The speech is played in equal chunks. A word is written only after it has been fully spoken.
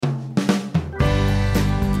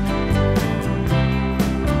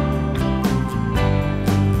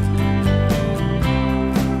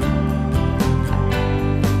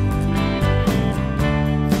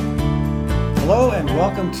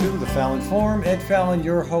welcome to the Fallon Forum. Ed Fallon,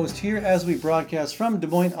 your host here as we broadcast from Des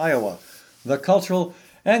Moines, Iowa, the cultural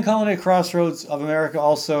and culinary crossroads of America,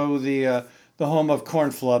 also the home of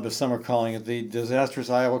corn flub, as some are calling it, the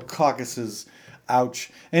disastrous Iowa caucuses.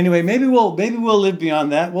 Ouch. Anyway, maybe we'll live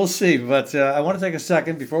beyond that. We'll see. But I want to take a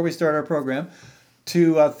second before we start our program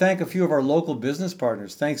to thank a few of our local business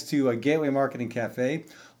partners. Thanks to Gateway Market and Cafe,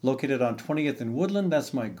 located on 20th and Woodland.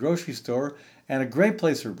 That's my grocery store and a great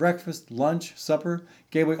place for breakfast, lunch, supper.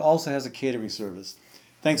 Gateway also has a catering service.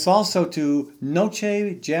 Thanks also to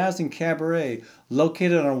Noche Jazz and Cabaret,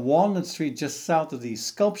 located on Walnut Street just south of the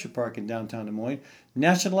Sculpture Park in downtown Des Moines.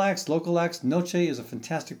 National acts, local acts. Noche is a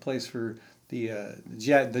fantastic place for the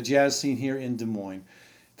jazz scene here in Des Moines.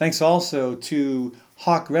 Thanks also to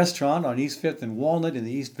Hawk Restaurant on East 5th and Walnut in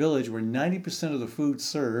the East Village, where 90% of the food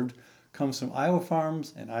served comes from Iowa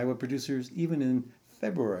farms and Iowa producers, even in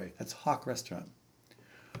February. That's Hawk Restaurant.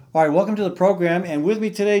 All right, welcome to the program. And with me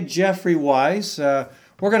today, Jeffrey Weiss. We're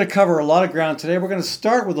going to cover a lot of ground today. We're going to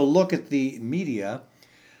start with a look at the media.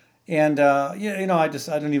 And, I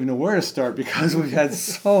don't even know where to start because we've had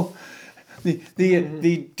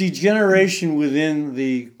the degeneration within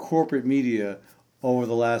the corporate media over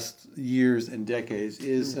the last years and decades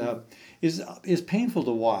is painful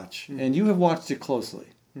to watch, and you have watched it closely.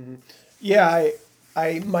 Mm-hmm. Yeah,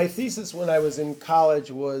 my thesis when I was in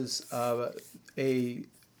college was a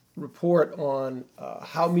report on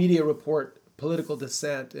how media report political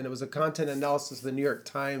dissent, and it was a content analysis of the New York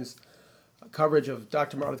Times coverage of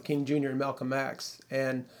Dr. Martin Luther King Jr. and Malcolm X,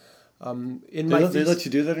 and they let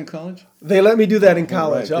you do that in college? They let me do that in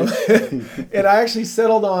college, right. And I actually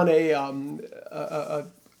settled on a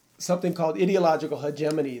something called ideological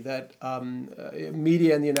hegemony, that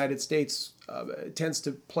media in the United States tends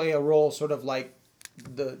to play a role sort of like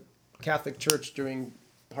the Catholic Church during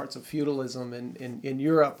parts of feudalism in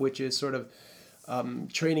Europe, which is sort of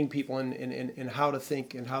training people in how to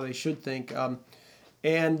think and how they should think.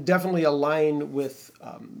 And definitely aligned with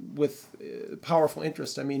powerful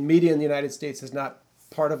interests. I mean, media in the United States is not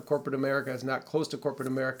part of corporate America, is not close to corporate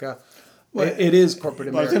America. Well, it is corporate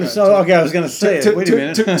America. I was going to say it. Wait a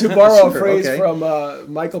minute. To borrow a phrase from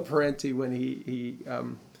Michael Parenti, when he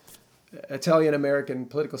Italian American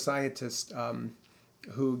political scientist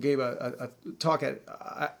who gave a talk at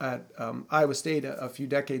Iowa State a few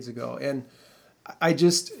decades ago, and I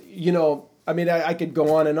just I could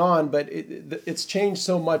go on, but it's changed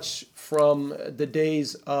so much from the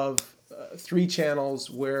days of 3 channels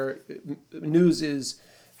where news is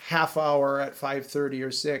half hour at 5:30 or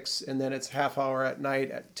 6, and then it's half hour at night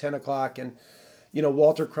at 10 o'clock. And,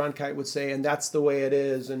 Walter Cronkite would say, and that's the way it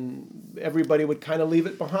is. And everybody would kind of leave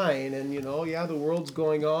it behind and, the world's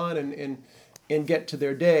going on and get to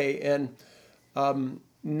their day. And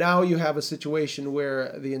now you have a situation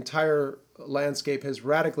where the entire landscape has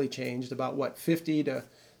radically changed. About 50 to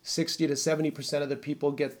 60 to 70% of the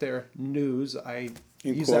people get their news, I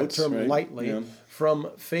use that term lightly, from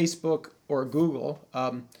Facebook or Google.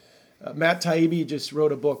 Matt Taibbi just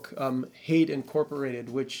wrote a book, Hate Incorporated,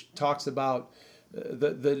 which talks about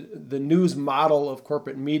the news model of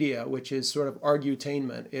corporate media, which is sort of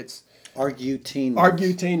argutainment. It's Argutainment. I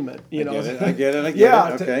get it.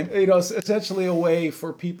 Yeah, okay. Essentially a way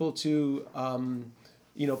for people to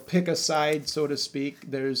pick a side, so to speak.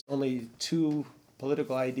 There's only 2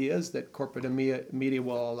 political ideas that corporate media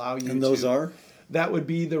will allow you to. And those are? That would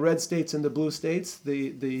be the red states and the blue states,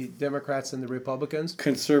 the Democrats and the Republicans.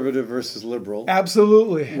 Conservative versus liberal.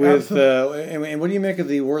 Absolutely. And what do you make of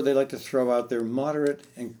the word they like to throw out there, moderate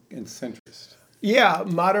and centrist? Yeah,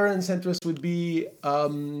 moderate and centrist would be,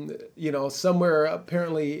 somewhere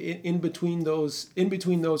apparently in between those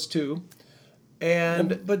 2.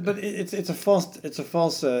 And but it's a false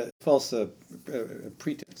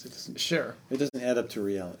pretense. Sure. It doesn't add up to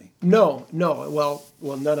reality. No. Well,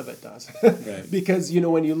 none of it does. Right. Because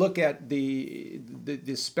when you look at the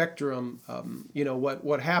spectrum,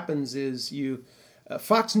 what happens is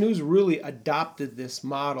Fox News really adopted this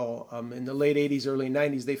model in the late 80s, early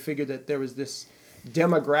 90s. They figured that there was this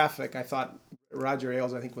demographic. I thought Roger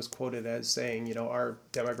Ailes, was quoted as saying, our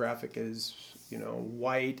demographic is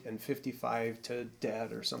white and 55 to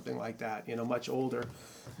dead or something like that, much older.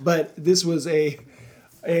 But this was a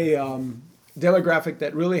demographic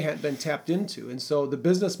that really hadn't been tapped into. And so the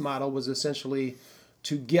business model was essentially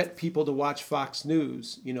to get people to watch Fox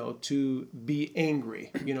News, to be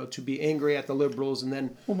angry, at the liberals, and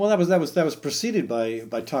then. Well, that was preceded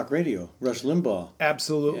by talk radio, Rush Limbaugh.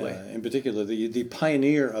 Absolutely. In particular, the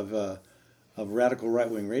pioneer of radical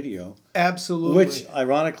right-wing radio. Absolutely. Which,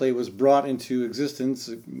 ironically, was brought into existence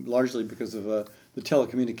largely because of the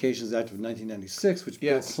Telecommunications Act of 1996, which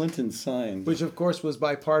Bill Clinton signed. Which, of course, was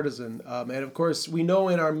bipartisan. And, of course, we know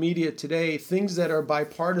in our media today, things that are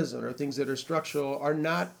bipartisan or things that are structural are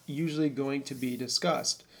not usually going to be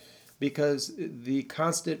discussed because the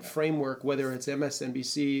constant framework, whether it's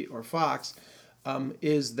MSNBC or Fox,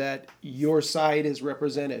 is that your side is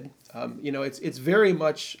represented. It's very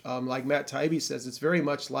much, like Matt Taibbi says, it's very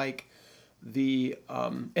much like the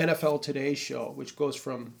NFL Today show, which goes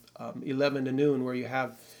from 11 to noon, where you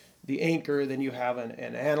have the anchor, then you have an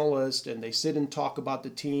analyst, and they sit and talk about the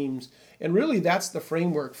teams. And really, that's the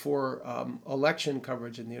framework for election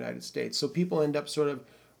coverage in the United States. So people end up sort of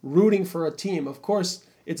rooting for a team. Of course,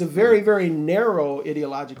 it's a very, very narrow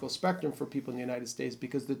ideological spectrum for people in the United States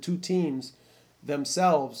because the two teams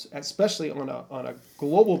themselves, especially on a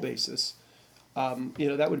global basis,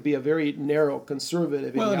 that would be a very narrow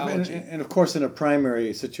conservative ideology. And of course, in a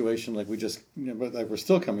primary situation like like we're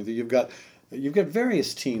still coming through, you've got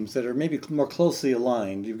various teams that are maybe more closely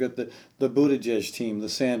aligned. You've got the Buttigieg team, the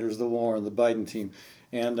Sanders, the Warren, the Biden team,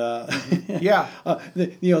 and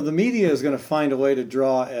the media is going to find a way to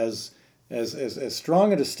draw as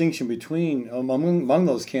strong a distinction between among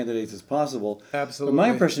those candidates as possible. Absolutely. But my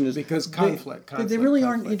impression is because conflict. They really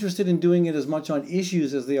aren't interested in doing it as much on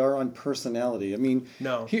issues as they are on personality. I mean,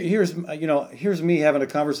 no. Here's me having a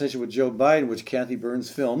conversation with Joe Biden, which Kathy Burns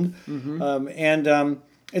filmed,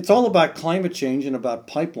 it's all about climate change and about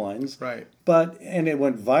pipelines. Right. And it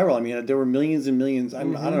went viral. I mean, there were millions and millions. I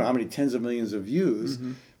don't know how many tens of millions of views,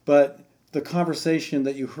 but the conversation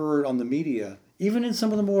that you heard on the media, even in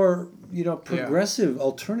some of the more progressive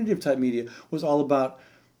alternative type media, was all about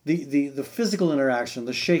the physical interaction,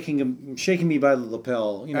 the shaking me by the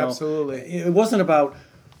lapel. Absolutely. It wasn't about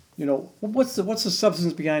what's the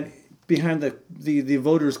substance behind the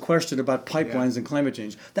voters' question about pipelines and climate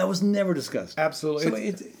change. That was never discussed.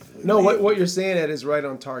 Absolutely. What you're saying, Ed, is right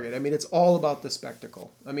on target. I mean, it's all about the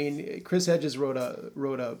spectacle. I mean, Chris Hedges wrote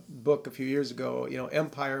a book a few years ago,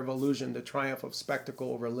 Empire of Illusion, The Triumph of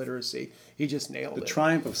Spectacle Over Literacy. He just nailed it. The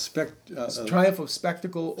triumph of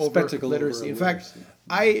spectacle over literacy. In fact,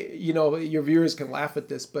 your viewers can laugh at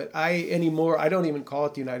this, but I don't even call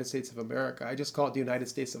it the United States of America. I just call it the United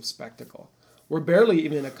States of spectacle. We're barely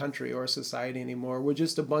even a country or a society anymore. We're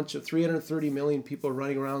just a bunch of 330 million people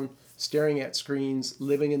running around staring at screens,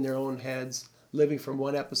 living in their own heads, living from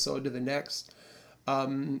one episode to the next.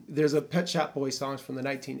 There's a Pet Shop Boys song from the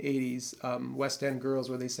 1980s, West End Girls,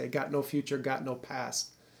 where they say, "Got no future, got no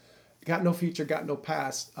past." Got no future, got no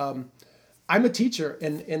past. I'm a teacher,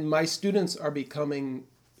 and my students are becoming,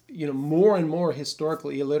 more and more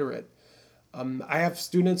historically illiterate. I have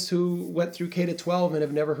students who went through K-12 and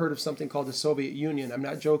have never heard of something called the Soviet Union. I'm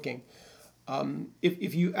not joking.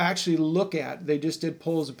 If you actually look at, they just did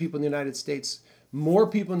polls of people in the United States. More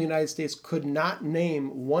people in the United States could not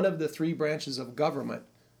name one of the three branches of government,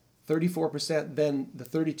 34%, than the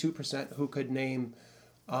 32% who could name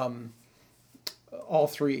all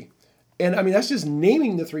three. And I mean, that's just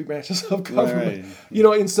naming the three branches of government.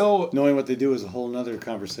 Right. And so knowing what they do is a whole nother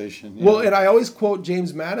conversation. Well, and I always quote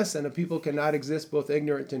James Madison, "A people cannot exist both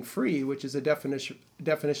ignorant and free," which is a definition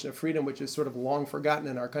of freedom, which is sort of long forgotten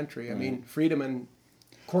in our country. I mean, freedom in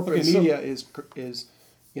corporate media is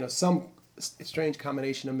some strange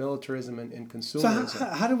combination of militarism and consumerism. So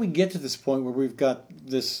how do we get to this point where we've got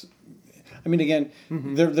this? I mean, again,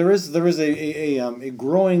 there is a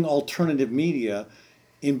growing alternative media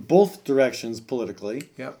in both directions politically.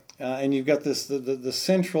 Yep. And you've got this the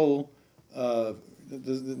central the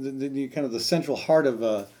kind of the central heart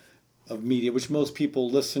of media, which most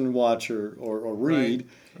people listen, watch, or read,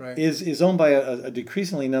 right. is owned by a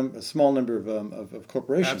decreasingly small number of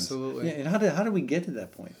corporations. Absolutely. Yeah, and how do we get to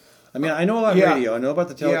that point? I mean, I know about radio. I know about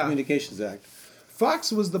the Telecommunications Act.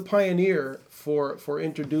 Fox was the pioneer for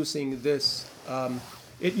introducing this.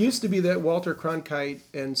 It used to be that Walter Cronkite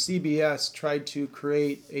and CBS tried to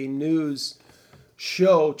create a news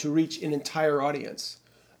show to reach an entire audience.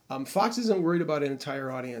 Fox isn't worried about an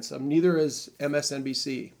entire audience. Neither is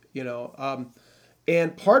MSNBC.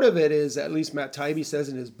 And part of it is, at least Matt Taibbi says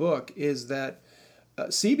in his book, is that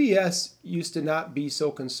CBS used to not be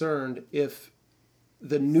so concerned if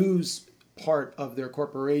the news part of their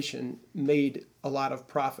corporation made a lot of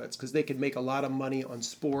profits, because they could make a lot of money on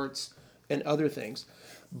sports and other things.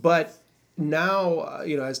 But now,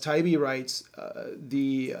 as Taibbi writes,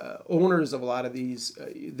 the owners of a lot of these,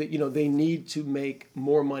 they need to make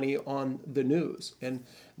more money on the news. And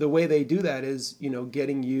the way they do that is,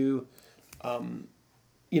 getting you,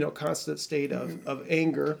 constant state of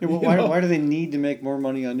anger. Yeah, well, why do they need to make more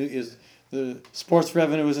money on news? Is the sports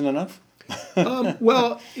revenue isn't enough?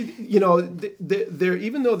 Well, there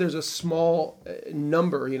even though there's a small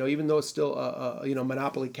number, even though it's still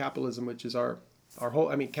monopoly capitalism, which is our whole.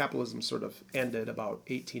 I mean, capitalism sort of ended about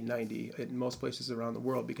 1890 in most places around the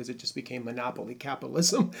world because it just became monopoly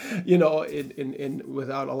capitalism, in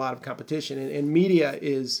without a lot of competition. And media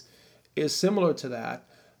is similar to that,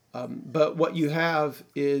 but what you have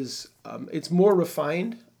is it's more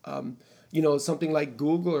refined. Something like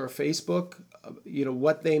Google or Facebook,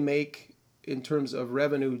 what they make in terms of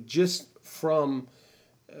revenue just from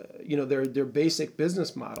their basic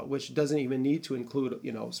business model, which doesn't even need to include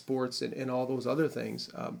sports and all those other things.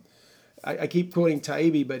 I keep quoting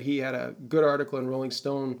Taibbi, but he had a good article in Rolling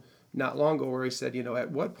Stone not long ago where he said,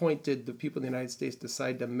 at what point did the people in the United States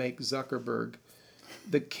decide to make Zuckerberg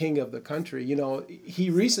the king of the country? He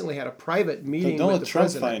recently had a private meeting with the president. Don't let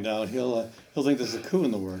Trump find out. He'll think there's a coup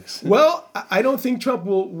in the works. Well, I don't think Trump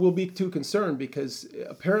will be too concerned because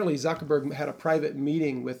apparently Zuckerberg had a private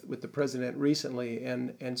meeting with the president recently,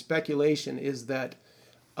 and speculation is that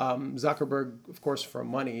Zuckerberg, of course, for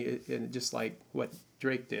money, and just like what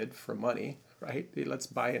Drake did for money, right? Let's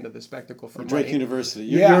buy into the spectacle for Drake money. University.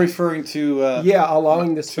 You're referring to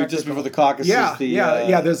allowing the spectacle just before the caucuses.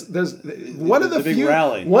 There's one of the big few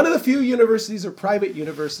rally. One of the few universities or private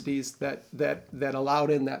universities that allowed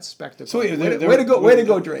in that spectacle. So way to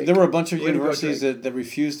go, Drake. There were a bunch of universities that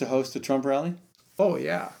refused to host a Trump rally. Oh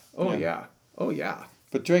yeah.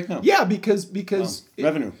 But Drake, no. Yeah, because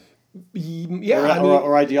revenue. Yeah,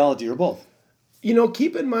 or ideology, or both.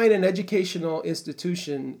 Keep in mind an educational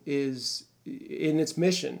institution is, in its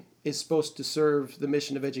mission, is supposed to serve the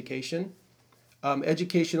mission of education.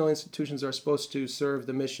 Educational institutions are supposed to serve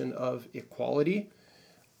the mission of equality.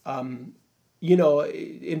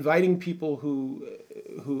 Inviting people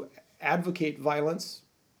who advocate violence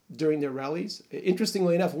during their rallies.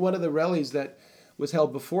 Interestingly enough, one of the rallies that was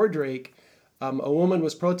held before Drake, a woman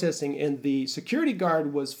was protesting, and the security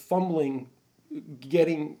guard was fumbling,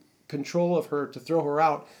 getting control of her to throw her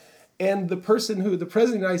out. And the president of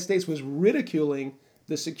the United States was ridiculing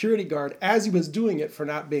the security guard as he was doing it for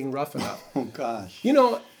not being rough enough. Oh gosh.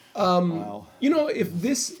 Wow.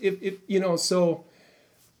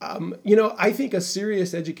 I think a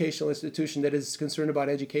serious educational institution that is concerned about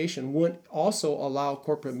education wouldn't also allow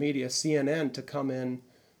corporate media, CNN, to come in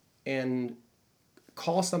and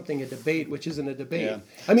call something a debate, which isn't a debate. Yeah.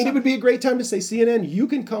 I mean, it would be a great time to say, CNN, you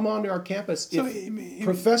can come onto our campus if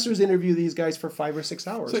professors interview these guys for 5 or 6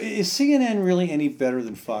 hours. So is CNN really any better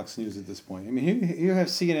than Fox News at this point? I mean, you have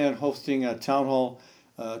CNN hosting town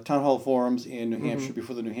hall forums in New Hampshire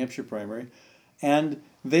before the New Hampshire primary, and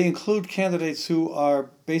they include candidates who are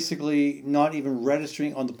basically not even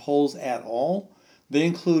registering on the polls at all. They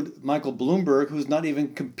include Michael Bloomberg, who's not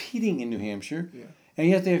even competing in New Hampshire. Yeah. And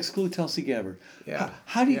yet they exclude Tulsi Gabbard. Yeah.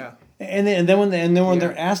 How do you? Yeah. And then when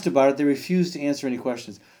they're asked about it, they refuse to answer any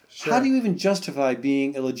questions. Sure. How do you even justify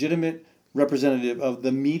being a legitimate representative of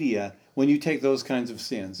the media when you take those kinds of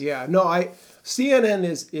stands? Yeah. No, CNN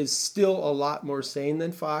is still a lot more sane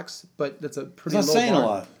than Fox, but that's a pretty low bar. It's not saying a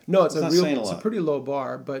lot. No, it's a pretty low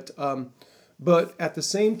bar. But at the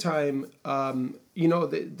same time, the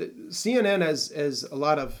CNN as a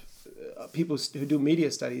lot of people who do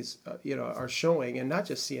media studies, are showing, and not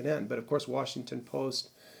just CNN, but of course Washington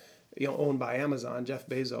Post, owned by Amazon, Jeff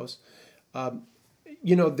Bezos,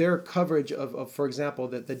 their coverage of, for example,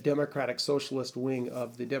 that the Democratic Socialist wing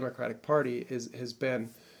of the Democratic Party has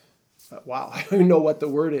been, wow, I don't even know what the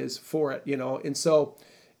word is for it, and so,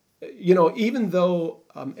 even though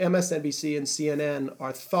MSNBC and CNN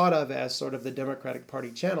are thought of as sort of the Democratic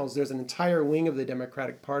Party channels, there's an entire wing of the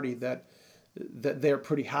Democratic Party that they're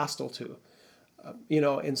pretty hostile to,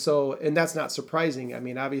 and that's not surprising. I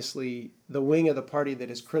mean, obviously, the wing of the party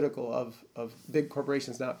that is critical of big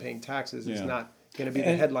corporations not paying taxes is not going to be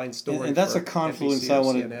the headline story. And that's a confluence. I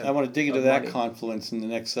want to dig into that confluence in the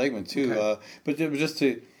next segment too. Okay. But just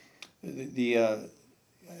to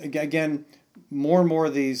again, more and more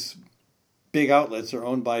of these big outlets are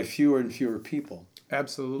owned by fewer and fewer people.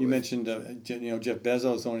 Absolutely. You mentioned Jeff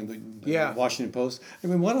Bezos owning the Washington Post. I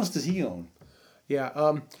mean, what else does he own?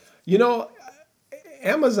 Yeah.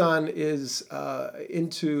 Amazon is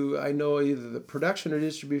into, I know, either the production or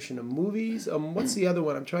distribution of movies. What's the other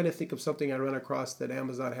one? I'm trying to think of something I ran across that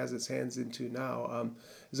Amazon has its hands into now.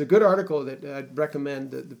 There's a good article that I'd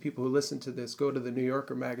recommend that the people who listen to this go to the New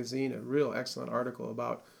Yorker magazine, a real excellent article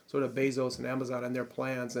about sort of Bezos and Amazon and their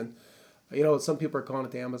plans. And, some people are calling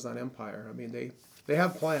it the Amazon empire. I mean, they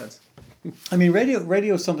have plans. I mean,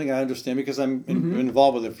 radio is something I understand because I'm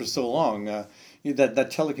involved with it for so long. That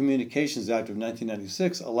Telecommunications Act of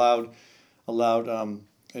 1996 allowed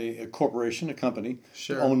a corporation, a company,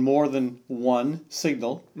 Sure. to own more than one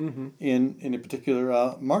signal in a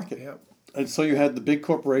particular market. Yep. And so you had the big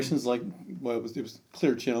corporations like, well, it was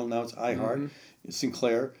Clear Channel, now it's iHeart,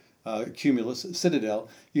 Sinclair, Cumulus, Citadel.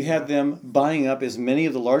 You had them buying up as many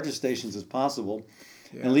of the larger stations as possible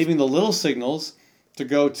and leaving the little signals to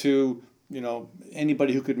go to,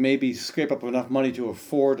 anybody who could maybe scrape up enough money to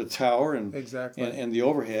afford a tower and the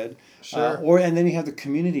overhead. Sure. And then you have the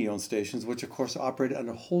community-owned stations, which of course operate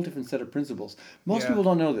under a whole different set of principles. Most people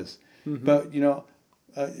don't know this, but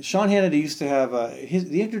Sean Hannity used to have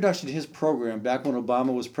the introduction to his program back when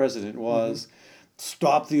Obama was president was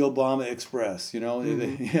 "Stop the Obama Express." It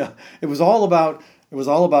was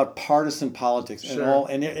all about partisan politics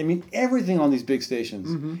and I mean everything on these big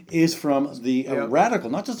stations is from a radical,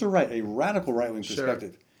 not just a radical right-wing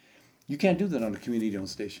perspective. You can't do that on a community-owned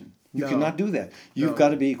station. You cannot do that. You've got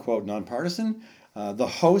to be, quote, nonpartisan. The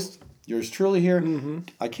host, yours truly here,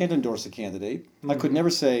 I can't endorse a candidate. I could never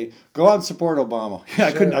say, go out and support Obama.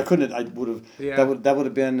 I couldn't. I would have. That would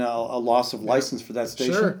have been a loss of license for that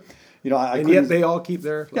station. Sure. And yet they all keep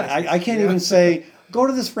their license. I can't even say, go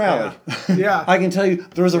to this rally. Yeah. I can tell you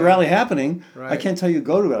there was a rally happening. Right. I can't tell you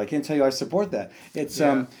go to it. I can't tell you I support that. It's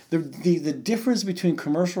the difference between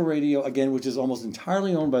commercial radio, again, which is almost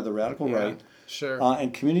entirely owned by the radical right,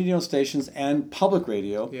 and community-owned stations and public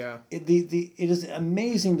radio. Yeah. It is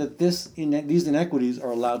amazing that these inequities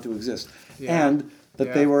are allowed to exist, and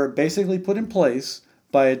that they were basically put in place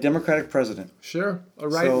by a Democratic president. Sure.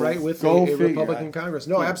 Right with a Republican Congress.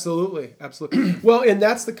 No, absolutely. Well, and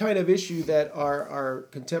that's the kind of issue that our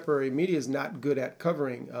contemporary media is not good at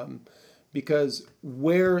covering, because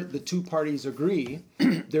where the two parties agree,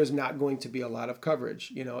 there's not going to be a lot of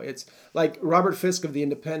coverage. It's like Robert Fisk of The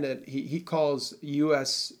Independent, he calls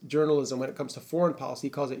U.S. journalism, when it comes to foreign policy, he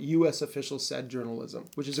calls it U.S. official said journalism,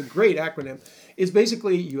 which is a great acronym. It's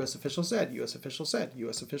basically U.S. official said, U.S. official said,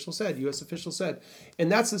 U.S. official said, U.S. official said. And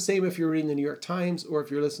that's the same if you're reading the New York Times or if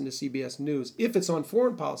you're listening to CBS News, if it's on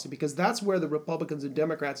foreign policy, because that's where the Republicans and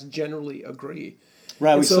Democrats generally agree.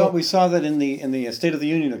 Right, we saw that in the State of the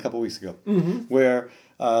Union a couple of weeks ago, where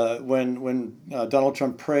when Donald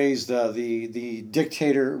Trump praised the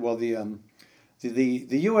dictator, the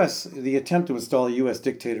U.S. the attempt to install a U.S.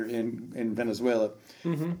 dictator in Venezuela,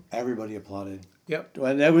 everybody applauded. Yep.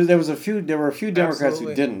 And there were a few Democrats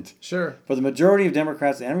who didn't. Sure. But the majority of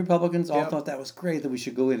Democrats and Republicans all thought that was great, that we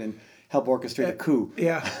should go in and help orchestrate a coup.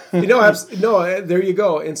 Yeah. No, there you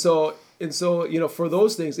go. And so, for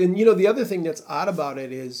those things, and the other thing that's odd about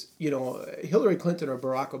it is, Hillary Clinton or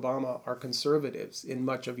Barack Obama are conservatives in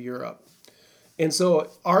much of Europe. And so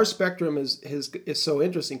our spectrum is so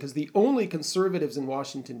interesting because the only conservatives in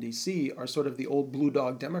Washington, D.C. are sort of the old blue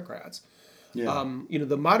dog Democrats. Yeah.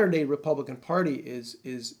 The modern day Republican Party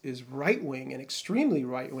is right wing and extremely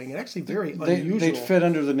right wing and actually very unusual. They'd fit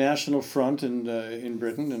under the National Front in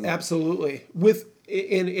Britain. And absolutely,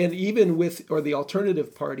 and even with the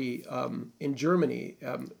Alternative Party in Germany,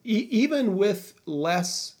 even with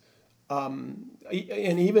less, and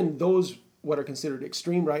even those what are considered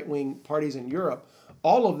extreme right wing parties in Europe.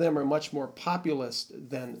 All of them are much more populist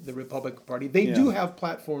than the Republican Party. They do have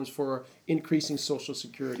platforms for increasing Social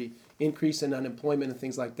Security, increase in unemployment, and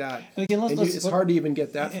things like that. And again, it's hard to even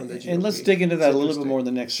get that from the GOP. And let's dig into that a little bit more in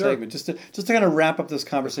the next segment, just to kind of wrap up this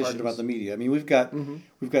conversation about the media. I mean, we've got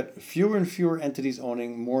fewer and fewer entities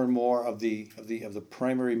owning more and more of the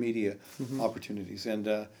primary media opportunities,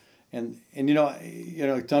 and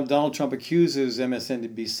Donald Trump accuses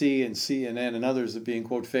MSNBC and CNN and others of being,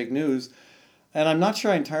 quote, fake news. And I'm not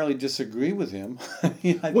sure I entirely disagree with him.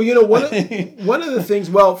 One of the things,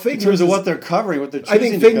 fake news in terms of what they're covering, what they're choosing to cover.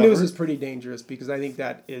 I think fake news is pretty dangerous because I think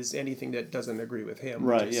that is anything that doesn't agree with him.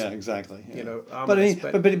 Right. Yeah. Exactly. Yeah.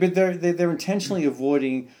 But they're intentionally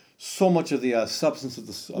avoiding so much of the substance of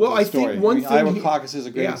the story. I think one thing Iowa caucus is a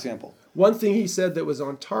great example. One thing he said that was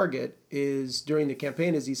on target is during the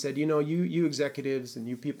campaign is he said, you executives and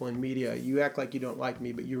you people in media, you act like you don't like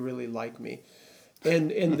me, but you really like me.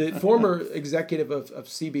 And the former executive of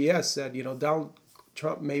CBS said, Donald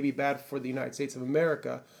Trump may be bad for the United States of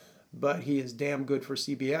America, but he is damn good for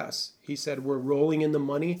CBS. He said, we're rolling in the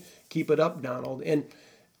money. Keep it up, Donald. And,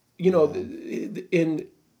 in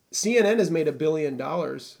CNN has made $1 billion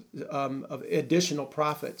of additional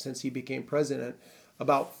profit since he became president,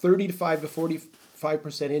 about 35 to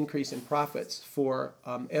 45% increase in profits for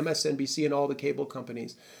MSNBC and all the cable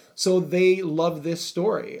companies. So they love this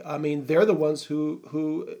story. I mean, they're the ones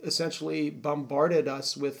who essentially bombarded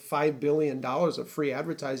us with $5 billion of free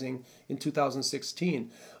advertising in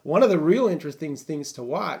 2016. One of the real interesting things to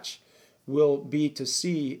watch will be to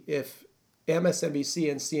see if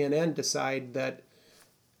MSNBC and CNN decide that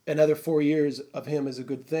another 4 years of him is a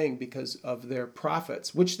good thing because of their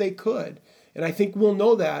profits, which they could. And I think we'll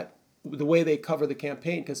know that the way they cover the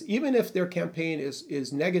campaign, because even if their campaign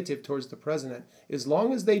is negative towards the president, as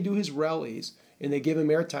long as they do his rallies and they give him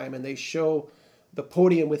airtime and they show the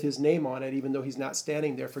podium with his name on it, even though he's not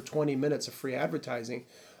standing there for 20 minutes of free advertising,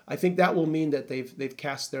 I think that will mean that they've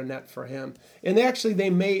cast their net for him. And they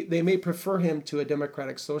may prefer him to a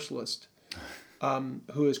democratic socialist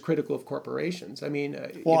who is critical of corporations. I mean,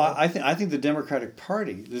 I think the Democratic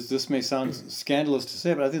Party. This may sound scandalous to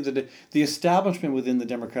say, but I think that the establishment within the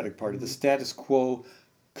Democratic Party, the status quo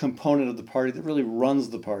component of the party that really runs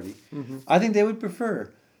the party, I think they would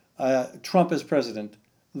prefer Trump as president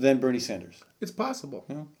than Bernie Sanders. It's possible.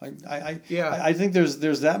 You know, I think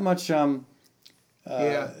there's that much.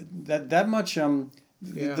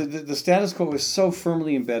 The status quo is so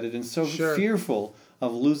firmly embedded and so fearful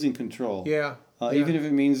of losing control. Even if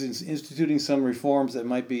it means instituting some reforms that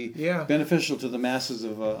might be beneficial to the masses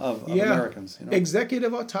of Americans. You know?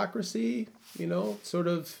 Executive autocracy, sort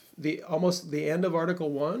of almost the end of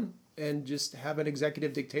Article 1, and just have an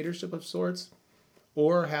executive dictatorship of sorts,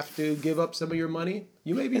 or have to give up some of your money.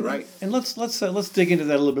 You may be right. And let's dig into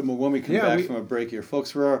that a little bit more when we come back from a break here,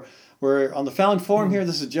 folks. We're on the Fallon Forum here.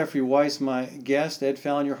 This is Jeffrey Weiss, my guest, Ed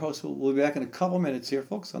Fallon, your host. We'll be back in a couple minutes here,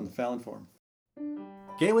 folks, on the Fallon Forum.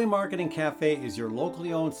 Gateway Market and Cafe is your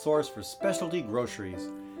locally owned source for specialty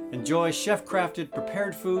groceries. Enjoy chef-crafted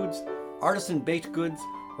prepared foods, artisan baked goods,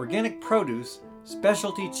 organic produce,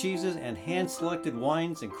 specialty cheeses, and hand-selected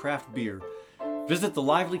wines and craft beer. Visit the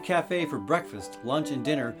lively cafe for breakfast, lunch, and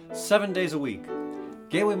dinner 7 days a week.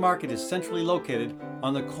 Gateway Market is centrally located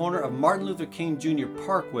on the corner of Martin Luther King Jr.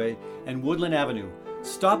 Parkway and Woodland Avenue.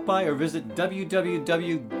 Stop by or visit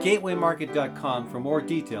www.gatewaymarket.com for more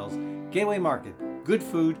details. Gateway Market. Good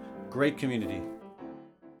food, great community.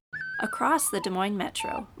 Across the Des Moines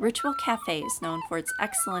Metro, Ritual Cafe is known for its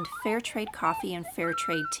excellent fair trade coffee and fair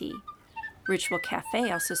trade tea. Ritual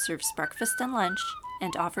Cafe also serves breakfast and lunch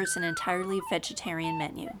and offers an entirely vegetarian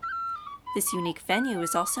menu. This unique venue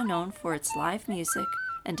is also known for its live music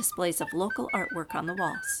and displays of local artwork on the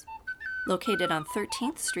walls. Located on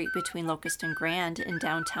 13th Street between Locust and Grand in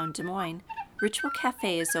downtown Des Moines, Ritual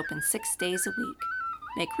Cafe is open 6 days a week.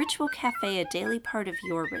 Make Ritual Cafe a daily part of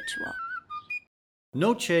your ritual.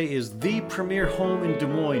 Noche is the premier home in Des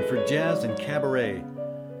Moines for jazz and cabaret.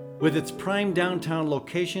 With its prime downtown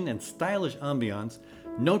location and stylish ambiance,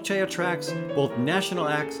 Noche attracts both national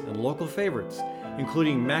acts and local favorites,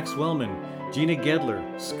 including Max Wellman, Gina Gedler,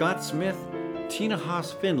 Scott Smith, Tina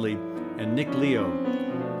Haas-Findlay, and Nick Leo.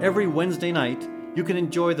 Every Wednesday night, you can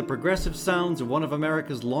enjoy the progressive sounds of one of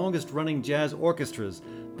America's longest-running jazz orchestras,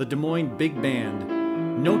 the Des Moines Big Band.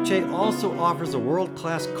 Noche also offers a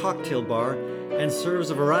world-class cocktail bar and serves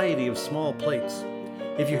a variety of small plates.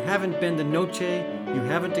 If you haven't been to Noche, you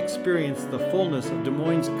haven't experienced the fullness of Des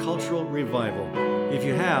Moines' cultural revival. If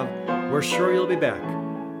you have, we're sure you'll be back.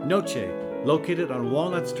 Noche, located on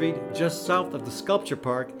Walnut Street just south of the Sculpture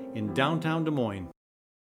Park in downtown Des Moines.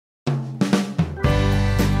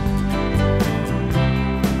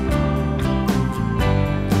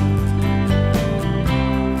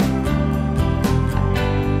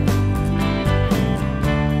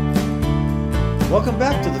 Welcome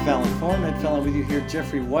back to the Fallon Forum. Ed Fallon with you here.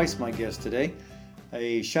 Jeffrey Weiss, my guest today.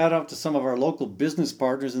 A shout out to some of our local business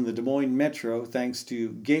partners in the Des Moines Metro, thanks to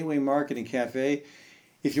Gateway Market and Cafe.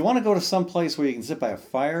 If you want to go to some place where you can sit by a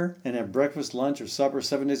fire and have breakfast, lunch, or supper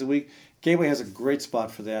 7 days a week, Gateway has a great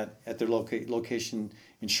spot for that at their location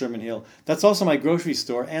in Sherman Hill. That's also my grocery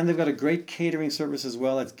store, and they've got a great catering service as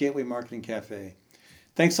well. That's Gateway Market and Cafe.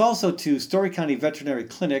 Thanks also to Story County Veterinary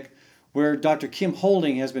Clinic, where Dr. Kim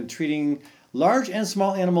Holding has been treating large and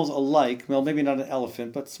small animals alike, well, maybe not an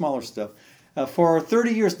elephant, but smaller stuff, for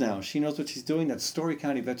 30 years now. She knows what she's doing. That's Story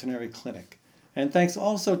County Veterinary Clinic. And thanks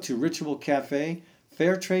also to Ritual Cafe,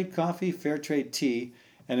 fair trade coffee, fair trade tea,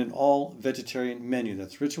 and an all-vegetarian menu.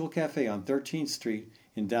 That's Ritual Cafe on 13th Street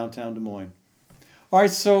in downtown Des Moines. All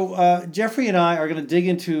right, so Jeffrey and I are going to dig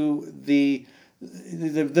into the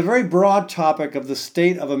very broad topic of the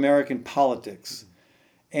state of American politics.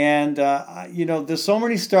 And, there's so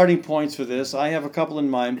many starting points for this. I have a couple in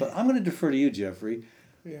mind, but I'm going to defer to you, Jeffrey.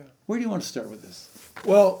 Yeah. Where do you want to start with this?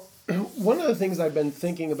 Well, one of the things I've been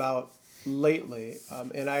thinking about lately,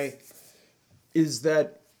 is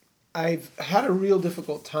that I've had a real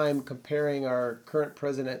difficult time comparing our current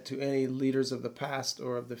president to any leaders of the past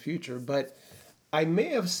or of the future, but I may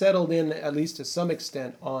have settled in, at least to some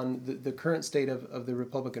extent, on the current state of the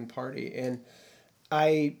Republican Party. And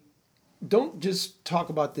I don't just talk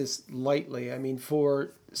about this lightly. I mean,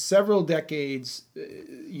 for several decades,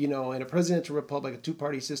 in a presidential republic, a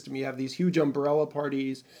two-party system, you have these huge umbrella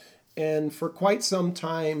parties. And for quite some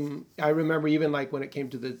time, I remember even like when it came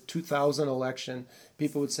to the 2000 election,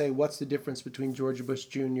 people would say, what's the difference between George Bush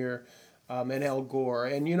Jr. And Al Gore?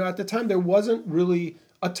 And, at the time, there wasn't really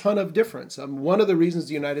a ton of difference. One of the reasons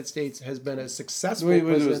the United States has been a successful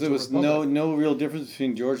presidential there was no real difference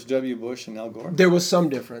between George W. Bush and Al Gore? There was some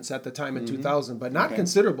difference at the time in 2000, but not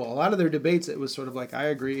considerable. A lot of their debates, it was sort of like, I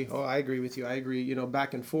agree, I agree with you, I agree,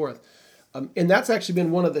 back and forth. And that's actually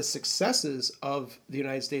been one of the successes of the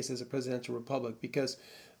United States as a presidential republic, because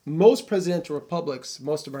most presidential republics,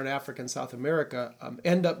 most of them are in Africa and South America,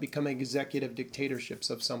 end up becoming executive dictatorships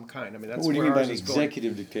of some kind. I mean, that's what do you mean by an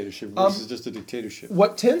executive dictatorship versus just a dictatorship?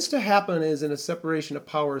 What tends to happen is in a separation of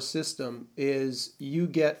power system is you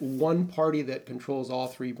get one party that controls all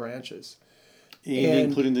three branches. And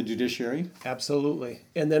including the judiciary? Absolutely.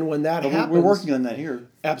 And then when that happens... We're working on that here.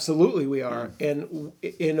 Absolutely we are. Yeah. And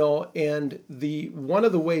one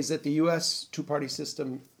of the ways that the U.S. two-party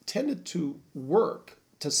system tended to work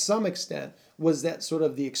to some extent was that sort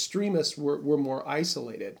of the extremists were more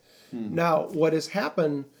isolated. Now, what has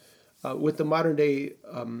happened with the modern day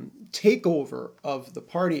takeover of the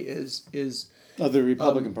party is of the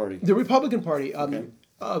Republican Party. The Republican Party.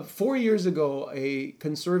 4 years ago, a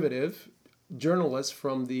conservative journalist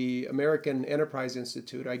from the American Enterprise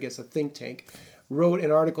Institute, I guess a think tank, wrote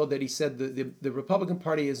an article that he said the Republican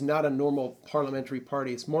Party is not a normal parliamentary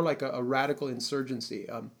party. It's more like a radical insurgency.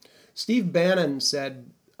 Steve Bannon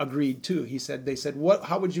agreed too. They said,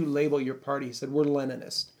 how would you label your party? He said, we're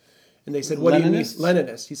Leninist. And they said, what do you mean?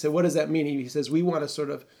 Leninist. He said, what does that mean? He says, we want to sort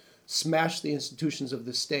of smash the institutions of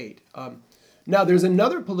the state. Now, there's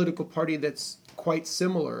another political party that's quite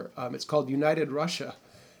similar. It's called United Russia.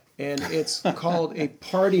 And it's called a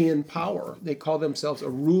party in power. They call themselves a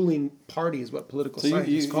ruling party is what political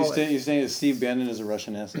scientists call it. You're saying that Steve Bannon is a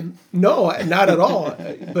Russian asset? No, not at all.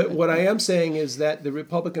 But what I am saying is that the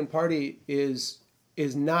Republican Party is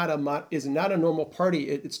not a normal party.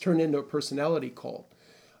 It's turned into a personality cult.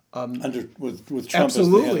 With Trump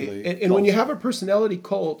absolutely. As the head of the and when you have a personality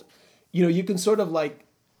cult, you can sort of like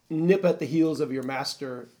nip at the heels of your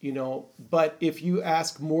master, but if you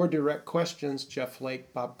ask more direct questions, Jeff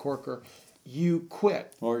Flake, Bob Corker, you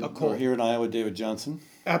quit a cult. Or here in Iowa, David Johnson.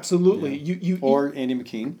 Absolutely. Yeah. Or Andy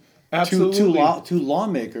McKean. Absolutely. Two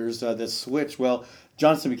lawmakers that switched. Well,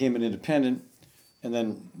 Johnson became an independent and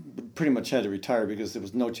then pretty much had to retire because there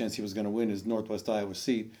was no chance he was going to win his Northwest Iowa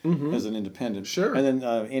seat as an independent. Sure. And then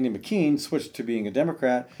Andy McKean switched to being a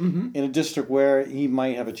Democrat in a district where he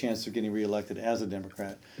might have a chance of getting reelected as a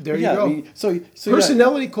Democrat. There you go. I mean, so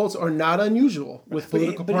personality cults are not unusual with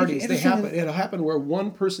political parties. They happen. It'll happen where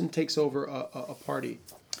one person takes over a party.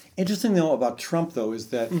 Interesting though about Trump though is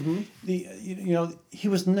that he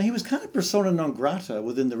was kind of persona non grata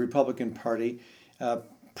within the Republican Party.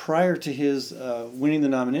 Prior to his winning the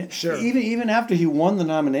nomination, sure. even after he won the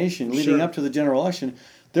nomination, leading up to the general election,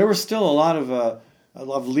 there were still a lot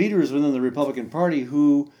of leaders within the Republican Party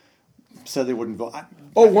who said they wouldn't vote.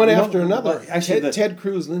 One after another. Actually, Ted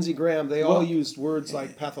Cruz, Lindsey Graham, they all used words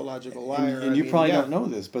like pathological liar. And you probably don't know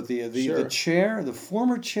this, but the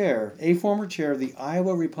former chair of the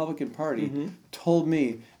Iowa Republican Party told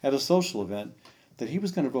me at a social event that he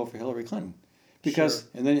was going to vote for Hillary Clinton. Because,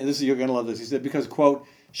 and then you're going to love this, he said, because, quote,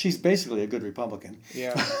 she's basically a good Republican.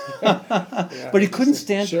 Yeah. But he couldn't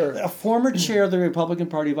stand, sure. A former chair of the Republican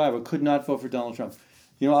Party of Iowa could not vote for Donald Trump.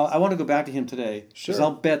 I want to go back to him today. Because sure.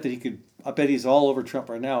 I'll bet he's all over Trump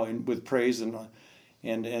right now with praise and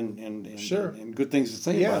good things to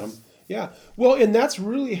say about him. Yeah. Well, and that's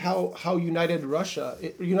really how United Russia,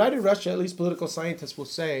 at least political scientists will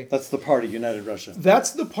say. That's the party, United Russia.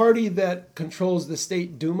 That's the party that controls the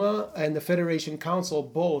State Duma and the Federation Council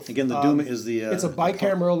both. Again, the Duma is the... it's a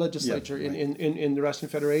bicameral legislature in the Russian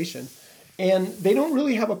Federation. And they don't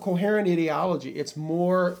really have a coherent ideology. It's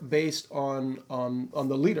more based on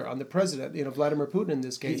the leader, on the president, Vladimir Putin in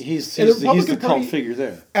this case. He's the cult figure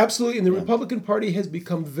there. Absolutely, and the Republican Party has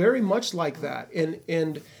become very much like that.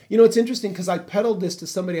 And it's interesting because I peddled this to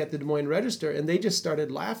somebody at the Des Moines Register, and they just started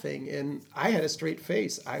laughing, and I had a straight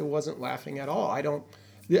face. I wasn't laughing at all.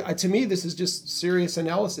 To me, this is just serious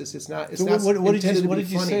analysis. It's not. It's not intended to be funny. What did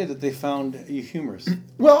you say that they found you humorous?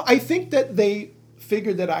 Well, I think that they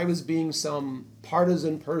figured that I was being some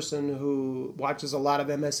partisan person who watches a lot of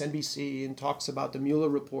MSNBC and talks about the Mueller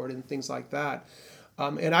report and things like that.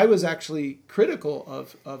 And I was actually critical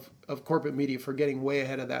of corporate media for getting way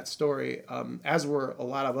ahead of that story, as were a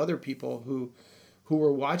lot of other people who who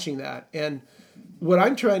were watching that. And what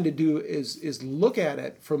I'm trying to do is look at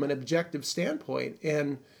it from an objective standpoint.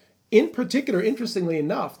 And in particular, interestingly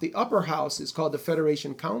enough, the upper house is called the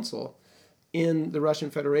Federation Council in the Russian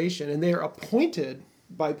Federation, and they're appointed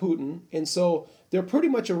by Putin. And so they're pretty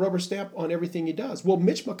much a rubber stamp on everything he does. Well,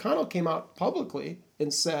 Mitch McConnell came out publicly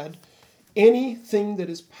and said anything that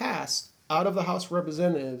is passed out of the House of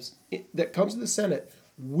Representatives that comes to the Senate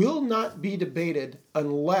will not be debated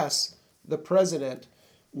unless the president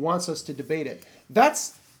wants us to debate it.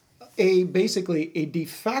 That's basically a de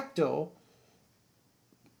facto,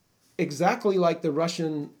 exactly like the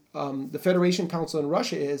Federation Council in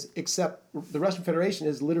Russia is, except the Russian Federation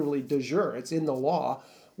is literally de jure. It's in the law,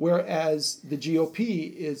 whereas the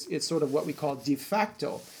GOP it's sort of what we call de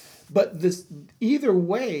facto. But either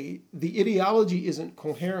way, the ideology isn't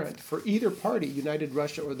coherent for either party, United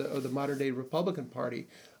Russia or the modern day Republican Party.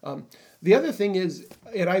 The other thing is,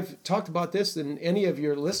 and I've talked about this, and any of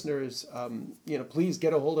your listeners, please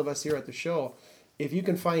get a hold of us here at the show. If you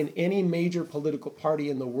can find any major political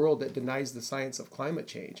party in the world that denies the science of climate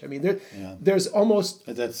change. I mean, there's almost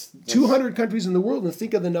that's 200 countries in the world, and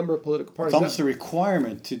think of the number of political parties. It's almost a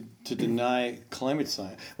requirement to deny climate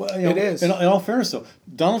science. Well, it is. In all fairness, though,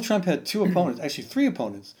 Donald Trump had two opponents, actually three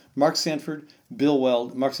opponents: Mark Sanford, Bill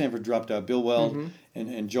Weld. Mark Sanford dropped out. Bill Weld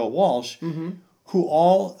and Joe Walsh, who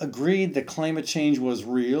all agreed that climate change was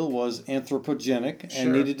real, was anthropogenic,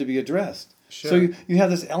 and needed to be addressed. Sure. So you have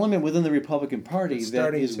this element within the Republican Party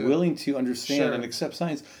that is willing to understand and accept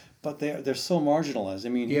science, but they're so marginalized. I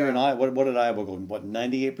mean, here in Iowa, what did Iowa go?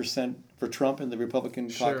 98% for Trump in the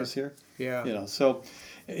Republican caucus here. Yeah. So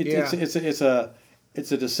it's a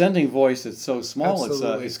dissenting voice that's so small.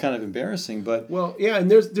 Absolutely. It's kind of embarrassing. But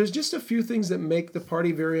and there's just a few things that make the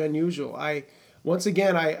party very unusual. Once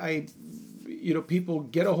again, people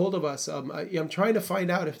get a hold of us. I'm trying to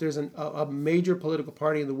find out if there's a major political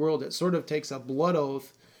party in the world that sort of takes a blood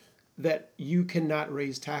oath that you cannot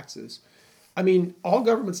raise taxes. I mean, all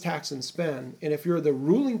governments tax and spend, and if you're the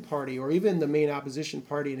ruling party or even the main opposition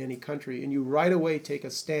party in any country, and you right away take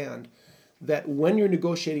a stand that when you're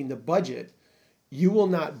negotiating the budget, you will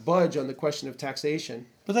not budge on the question of taxation.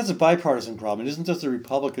 But that's a bipartisan problem. It isn't just the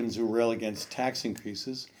Republicans who rail against tax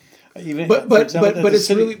increases. But it's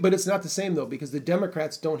not the same though, because the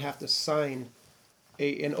Democrats don't have to sign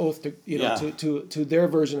an oath to their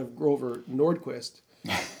version of Grover Nordquist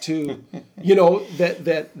to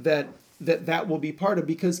that will be part of,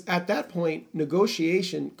 because at that point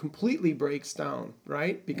negotiation completely breaks down,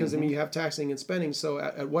 right? Because I mean you have taxing and spending, so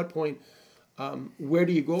at what point where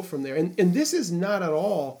do you go from there? And this is not at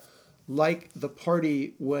all like the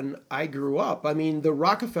party when I grew up. I mean, the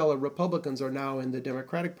Rockefeller Republicans are now in the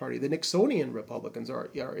Democratic Party. The Nixonian Republicans are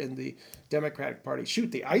in the Democratic Party.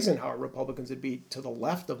 Shoot, the Eisenhower Republicans would be to the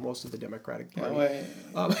left of most of the Democratic Party.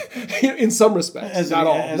 In some respects, not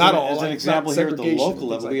all. As an example here at the local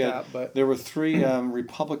level, there were three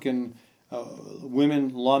Republican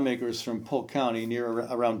women lawmakers from Polk County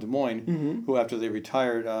around Des Moines who, after they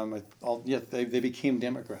retired, they became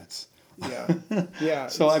Democrats. Yeah.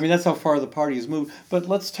 So I mean, that's how far the party has moved. But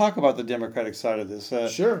let's talk about the Democratic side of this.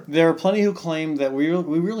 Sure. There are plenty who claim that we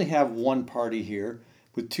really have one party here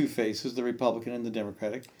with two faces, the Republican and the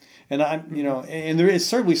Democratic. And and there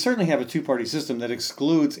is we certainly have a two-party system that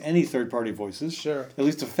excludes any third-party voices. Sure. At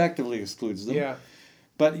least effectively excludes them. Yeah.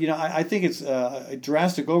 But I think it's a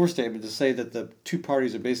drastic overstatement to say that the two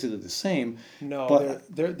parties are basically the same. No, but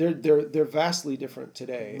they're vastly different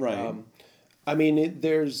today. Right. I mean,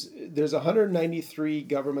 there's 193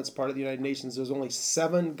 governments part of the United Nations. There's only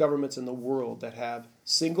 7 governments in the world that have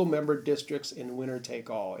single-member districts and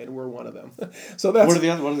winner-take-all, and we're one of them. So that's what are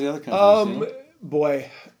the other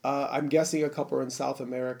countries? I'm guessing a couple are in South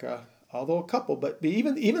America, although a couple. But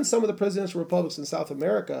even some of the presidential republics in South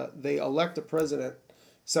America, they elect a president,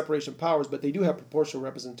 separation of powers, but they do have proportional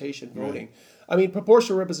representation voting. Right. I mean,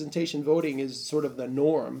 proportional representation voting is sort of the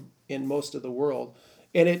norm in most of the world.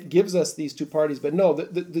 And it gives us these two parties. But no,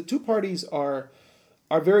 the two parties are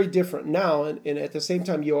very different now. And at the same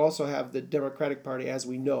time, you also have the Democratic Party, as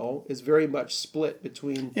we know, is very much split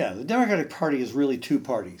between... Yeah, the Democratic Party is really two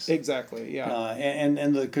parties. Exactly, yeah.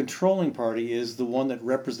 And the controlling party is the one that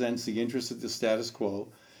represents the interests of the status quo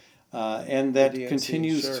and that DNC,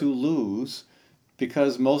 continues to lose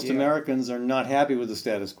because most Americans are not happy with the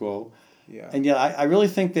status quo. Yeah. And yet, I really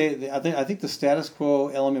think I think the status quo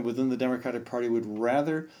element within the Democratic Party would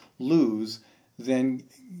rather lose than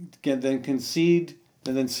cede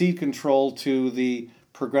control to the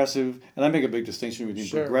progressive, and I make a big distinction between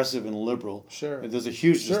progressive and liberal. Sure. There's a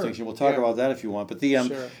huge distinction. We'll talk about that if you want. But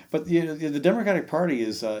the Democratic Party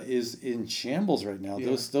is in shambles right now.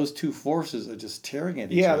 Yeah. Those two forces are just tearing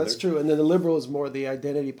at each other. Yeah, that's true. And then the liberal is more the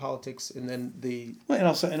identity politics, and then and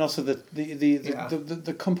also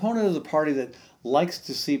the component of the party that likes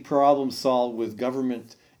to see problems solved with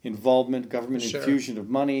government involvement, government infusion of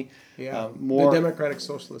money. Yeah, more the democratic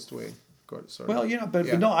socialist way. Well, but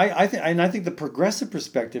no, I think the progressive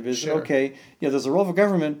perspective is okay. Yeah, there's a role for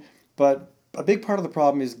government, but a big part of the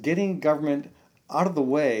problem is getting government out of the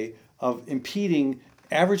way of impeding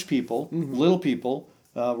average people, little people,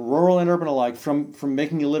 rural and urban alike, from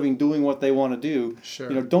making a living doing what they want to do.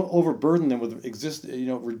 Sure. Don't overburden them with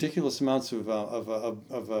ridiculous amounts of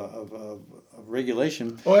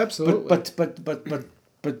regulation. Oh, absolutely.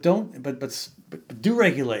 But do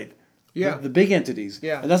regulate. Yeah. The big entities.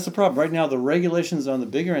 Yeah. And that's the problem. Right now, the regulations on the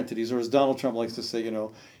bigger entities, or as Donald Trump likes to say,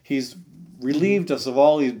 he's relieved us of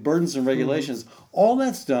all these burdensome regulations. All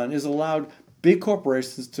that's done is allowed big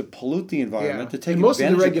corporations to pollute the environment, to take advantage of people. Most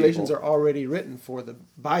of the regulations are already written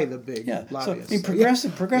by the big lobbyists. So,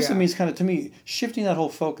 progressive means kind of, to me, shifting that whole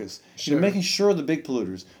focus. Making sure the big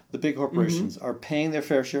polluters, the big corporations, are paying their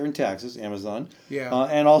fair share in taxes, Amazon,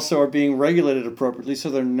 and also are being regulated appropriately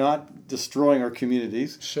so they're not destroying our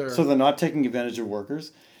communities, so they're not taking advantage of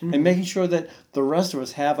workers, and making sure that the rest of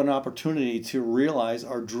us have an opportunity to realize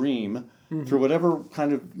our dream through whatever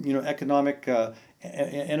kind of economic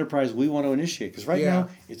enterprise we want to initiate. Because right now,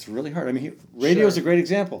 it's really hard. I mean, radio is a great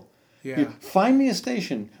example. Yeah. Find me a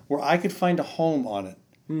station where I could find a home on it.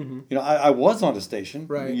 I was on a station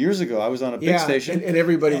years ago. I was on a big station, and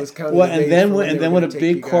everybody was counting. And then when a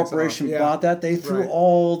big corporation bought that, they threw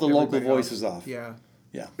all the local voices off. Yeah.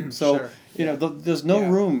 So there's no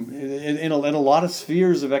room in a lot of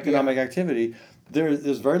spheres of economic activity.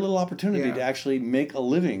 There's very little opportunity to actually make a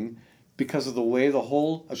living because of the way the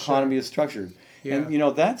whole economy is structured. Yeah.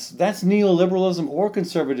 And that's neoliberalism or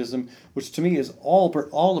conservatism, which to me is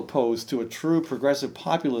all opposed to a true progressive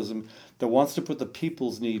populism that wants to put the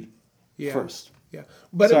people's need first. Yeah,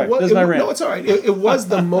 but Sorry, no, it's all right. It was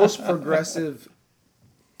the most progressive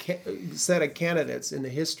set of candidates in the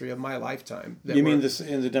history of my lifetime. You mean this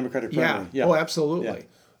in the Democratic primary? Yeah. Oh, absolutely. Yeah.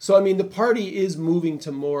 So, I mean, the party is moving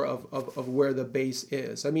to more of where the base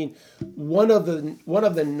is. I mean, one of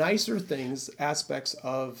the nicer aspects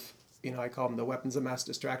of, I call them the weapons of mass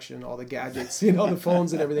distraction, all the gadgets, the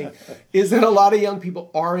phones and everything, is that a lot of young people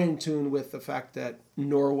are in tune with the fact that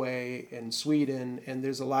Norway and Sweden, and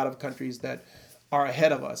there's a lot of countries that are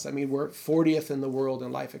ahead of us. I mean, we're 40th in the world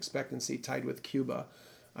in life expectancy, tied with Cuba.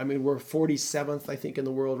 I mean, we're 47th, I think, in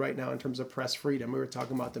the world right now in terms of press freedom. We were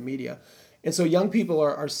talking about the media. And so young people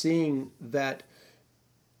are seeing that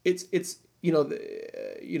it's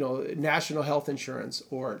national health insurance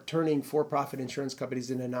or turning for-profit insurance companies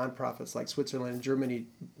into nonprofits like Switzerland and Germany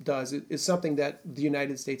does is something that the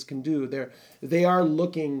United States can do. They are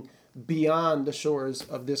looking beyond the shores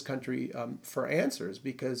of this country for answers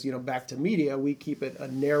because, back to media, we keep it a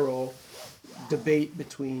narrow debate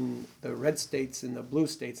between the red states and the blue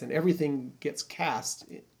states, and everything gets cast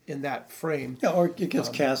in that frame. Yeah, or it gets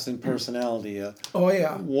cast in personality.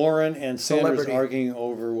 Warren and Sanders Celebrity. Arguing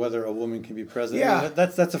over whether a woman can be president. Yeah. I mean,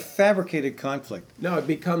 that's a fabricated conflict. No, it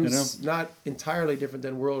becomes not entirely different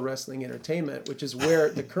than World Wrestling Entertainment, which is where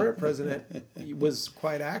the current president was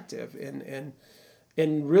quite active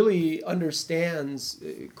and really understands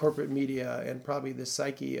corporate media and probably the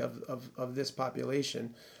psyche of this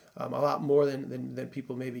population a lot more than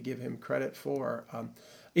people maybe give him credit for.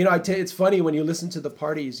 It's funny when you listen to the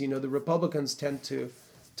parties, the Republicans tend to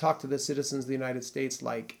talk to the citizens of the United States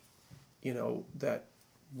like, that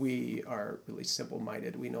we are really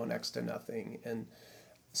simple-minded, we know next to nothing, and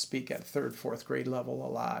speak at third, fourth grade level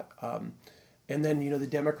a lot. And then, the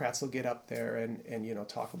Democrats will get up there and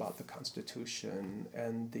talk about the Constitution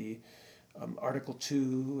and the Article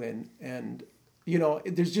 2 and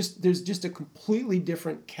there's just a completely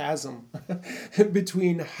different chasm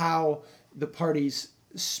between how the parties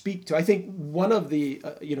speak to. I think one of the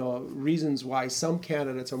reasons why some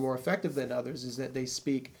candidates are more effective than others is that they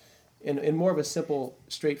speak in more of a simple,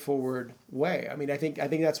 straightforward way. I mean, I think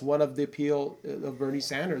that's one of the appeal of Bernie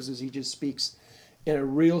Sanders is he just speaks in a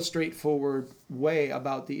real straightforward way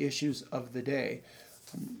about the issues of the day.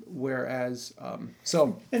 Whereas,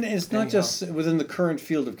 and it's not just within the current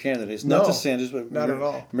field of candidates, not just Sanders, but not at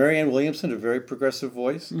all. Marianne Williamson, a very progressive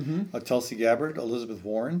voice, Tulsi Gabbard, Elizabeth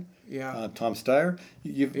Warren, Tom Steyer.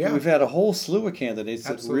 We've had a whole slew of candidates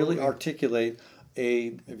that really articulate a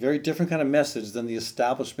very different kind of message than the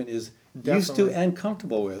establishment is used to and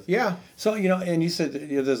comfortable with. Yeah. So, and you said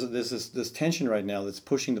there's this tension right now that's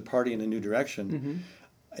pushing the party in a new direction.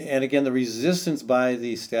 And again, the resistance by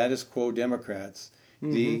the status quo Democrats,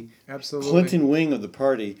 the Clinton wing of the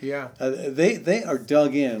party, they are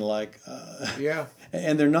dug in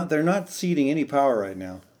and they're not ceding any power right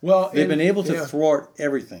now. Well, they've been able to thwart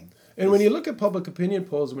everything. And when you look at public opinion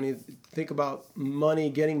polls, when you think about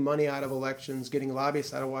getting money out of elections, getting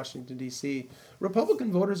lobbyists out of Washington, D.C.,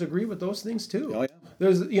 Republican voters agree with those things too. Oh, yeah.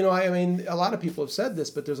 There's, a lot of people have said this,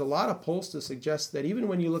 but there's a lot of polls to suggest that even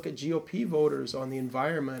when you look at GOP voters on the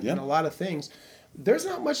environment and a lot of things, there's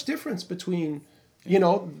not much difference between,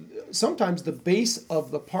 sometimes the base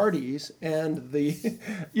of the parties and the,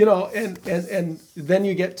 and then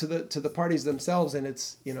you get to the parties themselves, and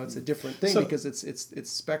it's a different thing because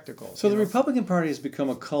it's spectacle. So the Republican Party has become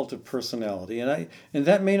a cult of personality, and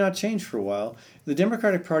that may not change for a while. The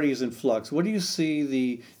Democratic Party is in flux. What do you see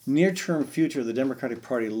the near-term future of the Democratic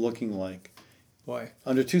Party looking like? Boy.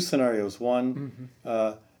 Under two scenarios. One,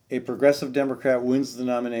 a progressive Democrat wins the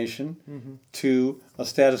nomination. Two, a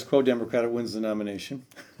status quo Democrat wins the nomination.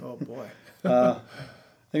 Oh, boy.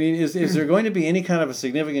 Is there going to be any kind of a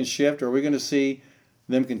significant shift, or are we going to see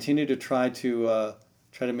them continue to try to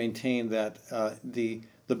maintain that the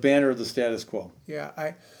banner of the status quo? Yeah,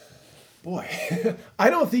 I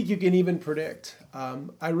don't think you can even predict.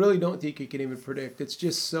 I really don't think you can even predict. It's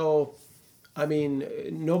just so.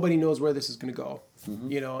 Nobody knows where this is going to go,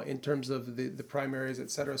 in terms of the primaries,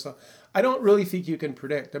 et cetera. So I don't really think you can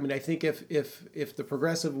predict. I think if the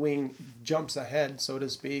progressive wing jumps ahead, so to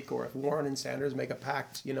speak, or if Warren and Sanders make a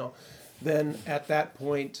pact, then at that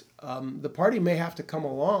point, the party may have to come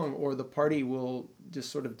along, or the party will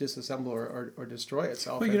just sort of disassemble or destroy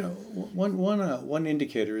itself. Well, one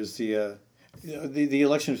indicator is the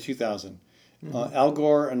election of 2000. Al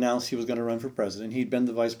Gore announced he was going to run for president. He'd been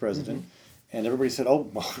the vice president. And everybody said, "Oh,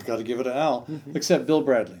 well, we've got to give it to Al," except Bill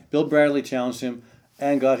Bradley. Bill Bradley challenged him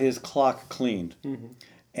and got his clock cleaned.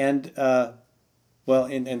 And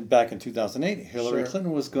back in 2008, Hillary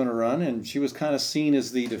Clinton was going to run, and she was kind of seen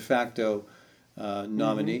as the de facto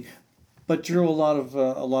nominee, but drew a lot of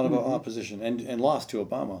opposition and lost to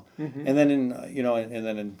Obama. And then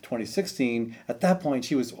in 2016, at that point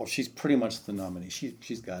she's pretty much the nominee.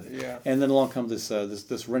 She's got it. Yeah. And then along comes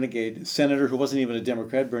this renegade senator who wasn't even a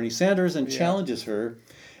Democrat, Bernie Sanders, and challenges her.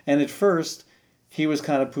 And at first he was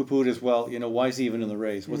kind of poo-pooed as well. Why is he even in the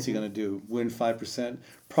race? What's he going to do? Win 5%?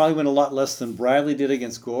 Probably win a lot less than Bradley did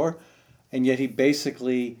against Gore, and yet he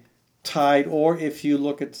basically tied. Or if you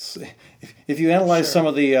look at, if you analyze some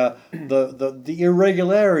of the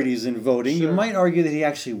irregularities in voting, you might argue that he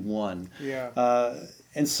actually won. Yeah.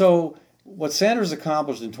 And so what Sanders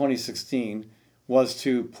accomplished in 2016 was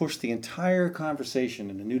to push the entire conversation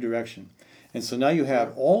in a new direction. And so now you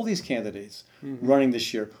have all these candidates running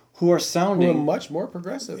this year who are much more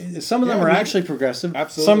progressive. Some of them are actually progressive.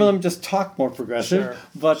 Absolutely. Some of them just talk more progressive. Sure.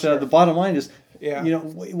 But the bottom line is,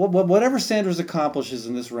 whatever Sanders accomplishes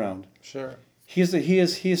in this round, he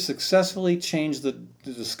has successfully changed the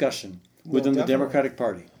discussion within the Democratic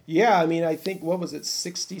Party. Yeah, I think,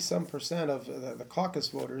 60-some% of the caucus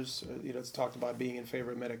voters, it's talked about being in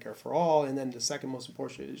favor of Medicare for all, and then the second most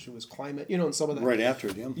important issue was climate, and some of that. Right after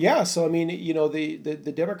it, Yeah, so,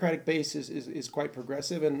 the Democratic base is quite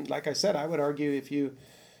progressive, and like I said, I would argue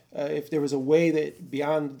if there was a way that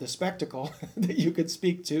beyond the spectacle that you could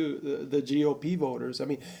speak to the GOP voters.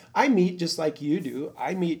 I meet, just like you do,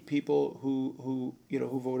 I meet people who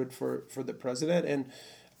voted for the president, and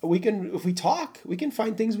if we talk, we can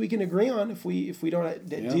find things we can agree on if we don't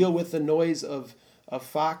deal with the noise of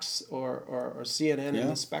Fox or CNN and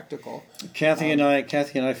the spectacle. Kathy and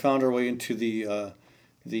I found our way into the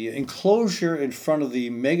enclosure in front of the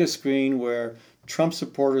mega screen where Trump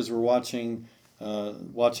supporters were watching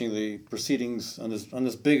the proceedings on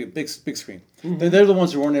this big screen. They're the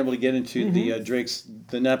ones who weren't able to get into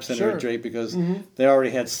the Knapp Center at Drake because they already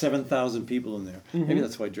had 7,000 people in there. Maybe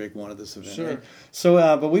that's why Drake wanted this event. Sure. Right?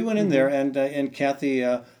 So, but we went in there, and Kathy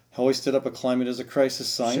hoisted up a climate as a crisis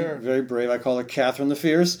sign. Sure. Very brave. I call her Catherine the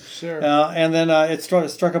Fierce. Sure. And then it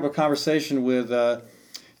struck up a conversation with a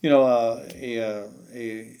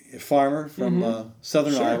farmer from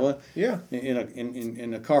southern Iowa,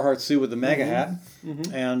 in a Carhartt suit with a MAGA hat,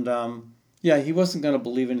 and he wasn't going to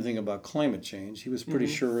believe anything about climate change. He was pretty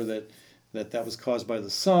sure that was caused by the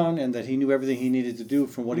sun, and that he knew everything he needed to do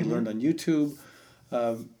from what he learned on YouTube.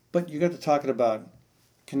 But you got to talking about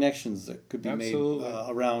connections that could be made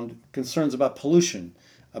around concerns about pollution,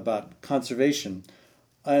 about conservation,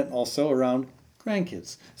 and also around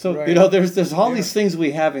grandkids. So Right. there's all these things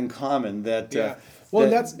we have in common that. Well,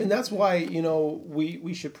 that's why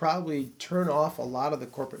we should probably turn off a lot of the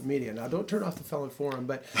corporate media. Now, don't turn off the Fallon Forum,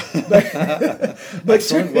 but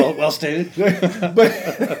Excellent. Well stated. But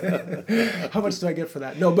how much do I get for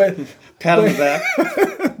that? No, but pat on the back.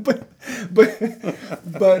 but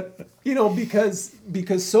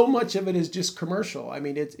because so much of it is just commercial. I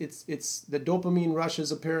mean, it's the dopamine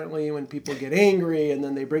rushes apparently when people get angry, and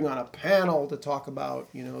then they bring on a panel to talk about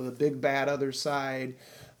the big bad other side.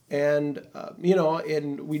 And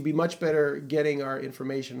and we'd be much better getting our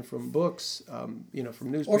information from books, from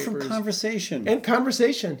newspapers, or from conversation. And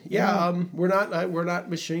conversation, we're not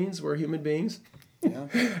machines. We're human beings. Yeah,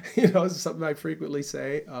 it's something I frequently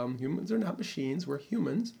say. Humans are not machines. We're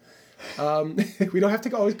humans. We don't have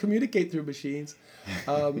to always communicate through machines.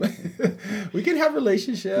 We can have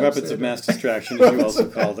relationships. Weapons of mass distraction, as you also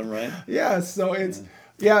call them, right? Yeah. So it's.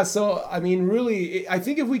 Yeah, so I mean, really, I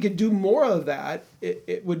think if we could do more of that,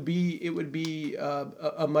 it would be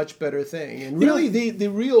a much better thing. And really, the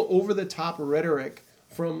real over the top rhetoric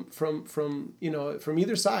from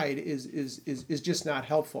either side is just not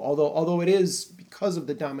helpful. Although it is because of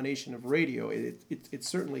the domination of radio, it's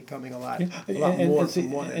certainly coming a lot more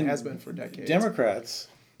from one than it has been for decades. Democrats,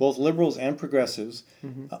 both liberals and progressives,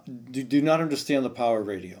 do not understand the power of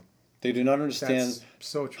radio. They do not understand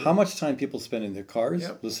how much time people spend in their cars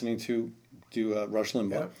listening to Rush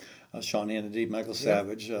Limbaugh, Sean Hannity, Michael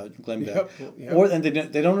Savage, Glenn Beck. And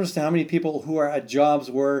they don't understand how many people who are at jobs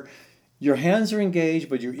where your hands are engaged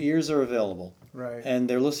but your ears are available. Right. And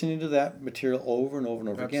they're listening to that material over and over and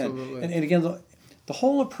over Absolutely. again. And again, the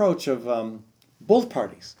whole approach of both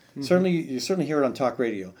parties, you certainly hear it on talk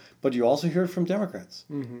radio, but you also hear it from Democrats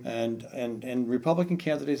and Republican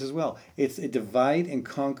candidates as well. It's a divide and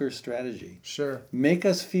conquer strategy. Sure. Make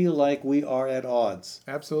us feel like we are at odds.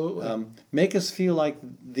 Absolutely. Make us feel like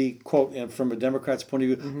the quote, and from a Democrat's point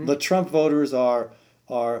of view, the Trump voters are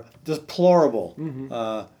deplorable.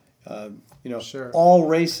 Sure. All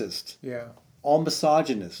racist. Yeah. All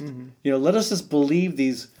misogynist. Let us just believe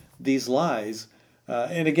these lies.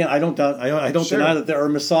 And again, I don't deny that there are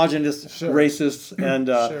misogynist, racists,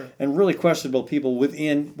 and really questionable people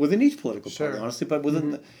within each political party, honestly. But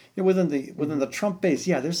within the Trump base,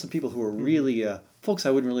 there's some people who are really folks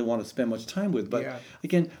I wouldn't really want to spend much time with. But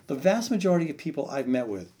again, the vast majority of people I've met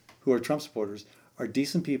with who are Trump supporters are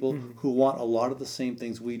decent people who want a lot of the same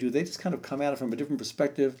things we do. They just kind of come at it from a different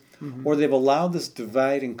perspective, or they've allowed this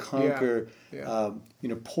divide and conquer,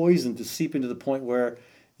 poison to seep into the point where.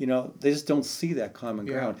 They just don't see that common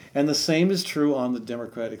ground. And the same is true on the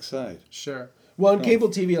Democratic side. Sure. Well, in cable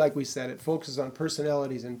TV, like we said, it focuses on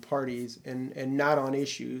personalities and parties and not on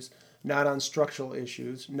issues, not on structural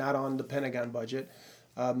issues, not on the Pentagon budget,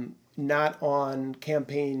 not on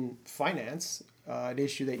campaign finance, an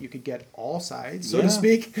issue that you could get all sides, so to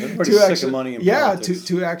speak. Everybody's sick of money in politics.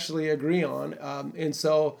 to actually agree on. And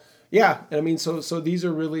so, I mean, so these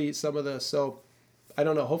are really some of the, so I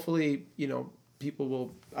don't know, hopefully, people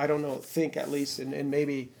will, think at least, and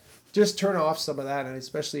maybe just turn off some of that, and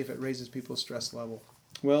especially if it raises people's stress level.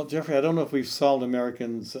 Well, Jeffrey, I don't know if we've solved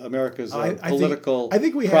America's political I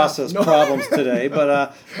think we process problems today,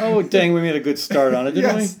 but dang, we made a good start on it,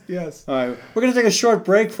 didn't we? Yes. All right, we're going to take a short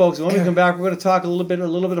break, folks. When we come back, we're going to talk a little bit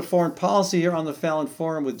of foreign policy here on the Fallon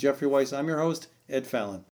Forum with Jeffrey Weiss. I'm your host, Ed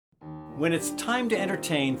Fallon. When it's time to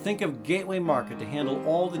entertain, think of Gateway Market to handle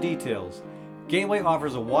all the details. Gateway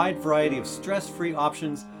offers a wide variety of stress-free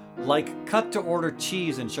options like cut-to-order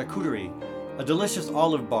cheese and charcuterie, a delicious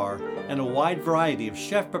olive bar, and a wide variety of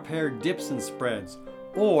chef-prepared dips and spreads.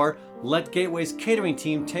 Or let Gateway's catering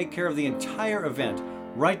team take care of the entire event,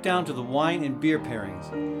 right down to the wine and beer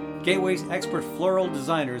pairings. Gateway's expert floral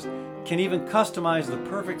designers can even customize the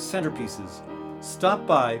perfect centerpieces. Stop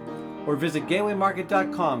by or visit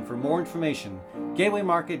gatewaymarket.com for more information. Gateway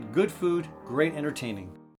Market, good food, great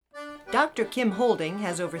entertaining. Dr. Kim Holding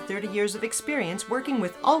has over 30 years of experience working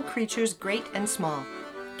with all creatures great and small.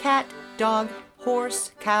 Cat, dog,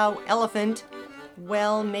 horse, cow, elephant.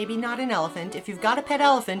 Well, maybe not an elephant. If you've got a pet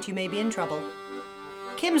elephant, you may be in trouble.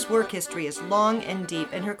 Kim's work history is long and deep,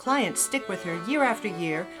 and her clients stick with her year after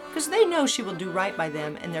year because they know she will do right by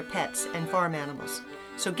them and their pets and farm animals.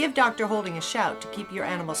 So give Dr. Holding a shout to keep your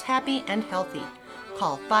animals happy and healthy.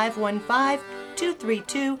 Call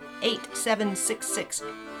 515-232-8766.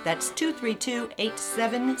 That's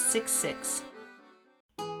 232-8766.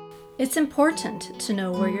 It's important to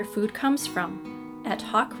know where your food comes from. At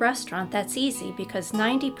Hawk Restaurant, that's easy because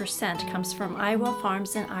 90% comes from Iowa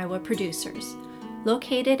farms and Iowa producers.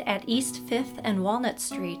 Located at East 5th and Walnut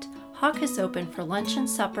Street, Hawk is open for lunch and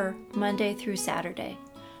supper Monday through Saturday.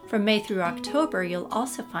 From May through October, you'll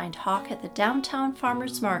also find Hawk at the Downtown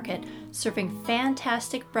Farmers Market, serving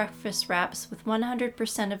fantastic breakfast wraps with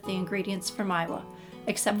 100% of the ingredients from Iowa,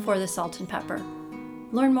 except for the salt and pepper.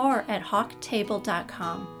 Learn more at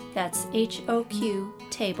hawktable.com. That's HOQ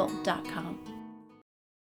table.com.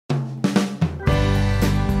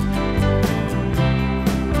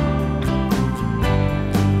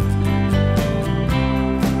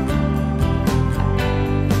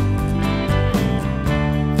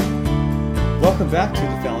 Welcome back to the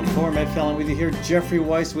Fallon Forum. Ed Fallon with you here. Jeffrey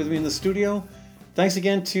Weiss with me in the studio. Thanks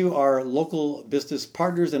again to our local business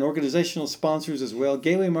partners and organizational sponsors as well.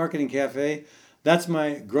 Gateway Market and Cafe. That's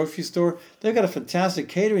my grocery store. They've got a fantastic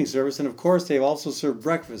catering service, and of course, they also serve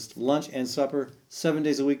breakfast, lunch, and supper 7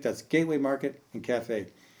 days a week. That's Gateway Market and Cafe.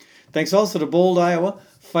 Thanks also to Bold, Iowa,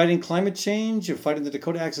 fighting climate change, fighting the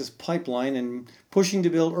Dakota Access Pipeline, and pushing to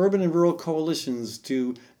build urban and rural coalitions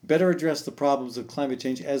to better address the problems of climate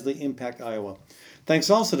change as they impact Iowa. Thanks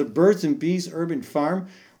also to Birds and Bees Urban Farm,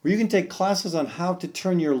 where you can take classes on how to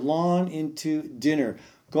turn your lawn into dinner.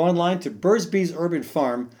 Go online to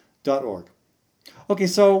birdsbeesurbanfarm.org. Okay,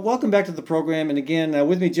 so welcome back to the program, and again,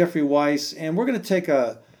 with me, Jeffrey Weiss, and we're going to take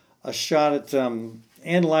a shot at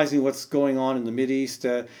analyzing what's going on in the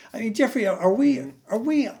Mideast. Jeffrey, are we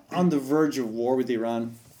on the verge of war with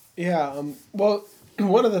Iran? Yeah. Well,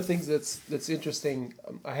 one of the things that's interesting,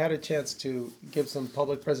 I had a chance to give some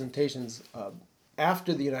public presentations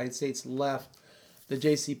after the United States left the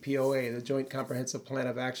JCPOA, the Joint Comprehensive Plan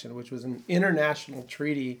of Action, which was an international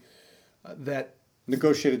treaty that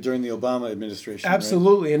negotiated during the Obama administration.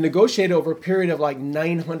 Absolutely, right? And negotiated over a period of like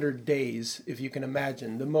 900 days, if you can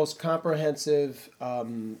imagine. The most comprehensive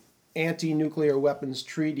anti-nuclear weapons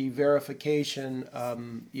treaty verification,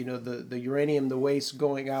 the uranium, the waste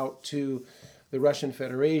going out to the Russian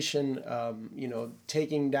Federation,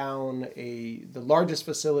 taking down the largest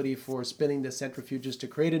facility for spinning the centrifuges to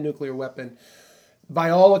create a nuclear weapon.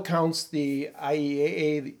 By all accounts, the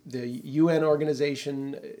IAEA, the UN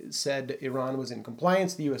organization, said Iran was in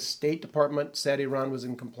compliance. The U.S. State Department said Iran was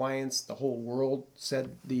in compliance. The whole world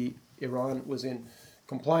said Iran was in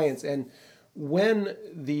compliance. And when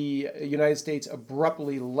the United States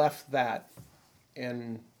abruptly left that,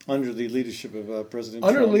 and under the leadership of President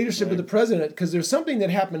Trump. Under the leadership of the president, because there's something that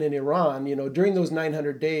happened in Iran, during those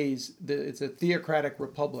 900 days, it's a theocratic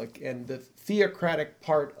republic, and the theocratic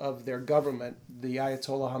part of their government, the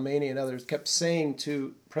Ayatollah Khamenei and others, kept saying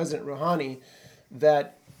to President Rouhani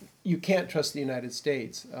that you can't trust the United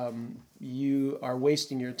States. You are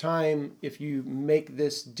wasting your time. If you make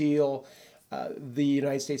this deal, the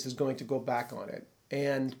United States is going to go back on it.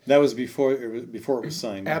 And that was before it was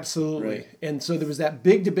signed. Absolutely. Right. And so there was that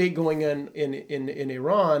big debate going on in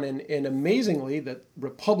Iran, and amazingly, the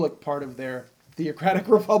republic part of their theocratic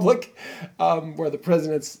republic, where the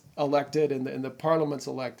president's elected and the parliament's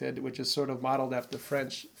elected, which is sort of modeled after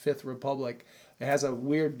French Fifth Republic. It has a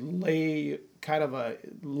weird laying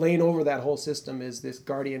over that whole system is this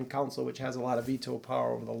guardian council, which has a lot of veto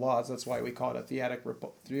power over the laws. That's why we call it a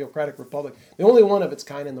theocratic republic, the only one of its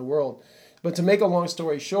kind in the world. But to make a long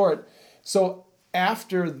story short, so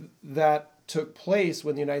after that took place,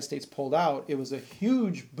 when the United States pulled out, it was a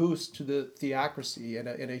huge boost to the theocracy and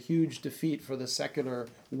a huge defeat for the secular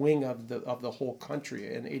wing of the whole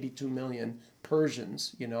country, and 82 million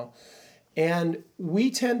Persians, And we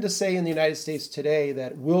tend to say in the United States today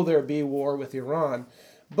that will there be war with Iran?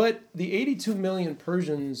 But the 82 million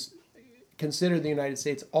Persians consider the United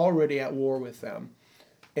States already at war with them.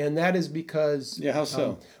 And that is because... Yeah, how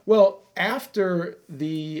so? After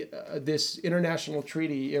this international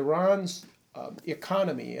treaty, Iran's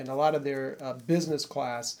economy and a lot of their business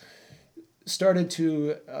class started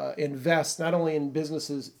to invest not only in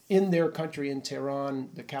businesses in their country, in Tehran,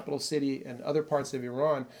 the capital city, and other parts of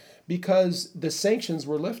Iran, because the sanctions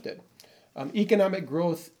were lifted. Economic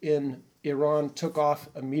growth in Iran took off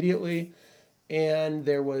immediately, and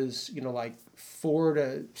there was 4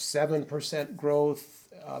 to 7% growth.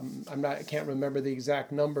 I can't remember the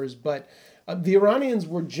exact numbers, but the Iranians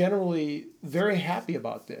were generally very happy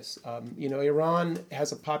about this. Iran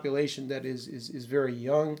has a population that is very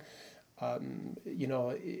young.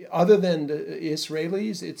 Other than the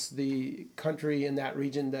Israelis, it's the country in that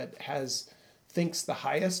region that thinks the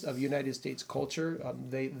highest of United States culture.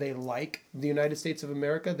 They like the United States of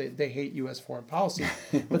America. They hate U.S. foreign policy,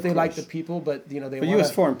 but they like the people. But But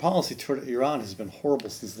U.S. foreign policy toward Iran has been horrible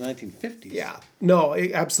since the 1950s. Yeah, no,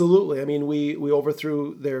 absolutely. I mean, we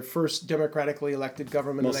overthrew their first democratically elected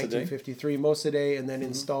government in 1953, Mossadegh, and then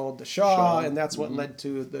installed the Shah, and that's what led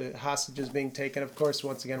to the hostages being taken. Of course,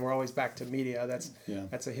 once again, we're always back to media.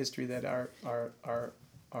 That's a history that our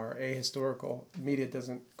our ahistorical media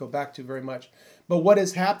doesn't go back to very much. But what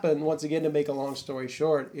has happened, once again, to make a long story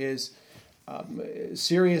short, is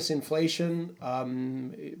serious inflation.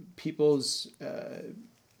 People's,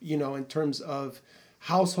 in terms of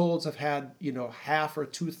households have had, half or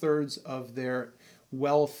 2/3 of their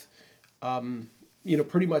wealth,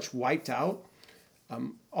 pretty much wiped out.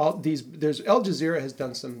 There's Al Jazeera has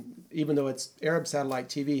done some, even though it's Arab satellite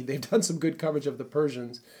TV, they've done some good coverage of the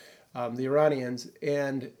Persians, the Iranians,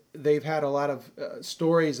 and they've had a lot of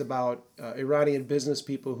stories about Iranian business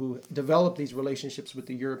people who developed these relationships with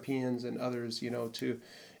the Europeans and others,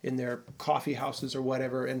 in their coffee houses or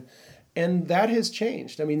whatever, and that has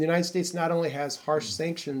changed. I mean, the United States not only has harsh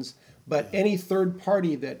sanctions, but any third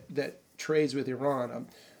party that trades with Iran.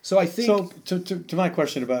 So I think. So to my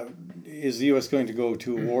question about is the U.S. going to go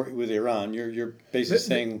to war with Iran? You're basically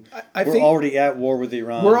saying we're already at war with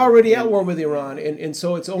Iran. We're already at war with Iran, and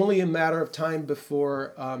so it's only a matter of time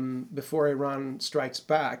before Iran strikes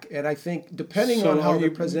back. And I think depending on how the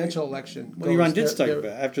presidential election goes, Iran did strike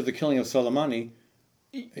back after the killing of Soleimani.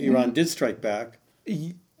 Iran did strike back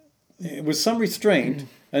with some restraint,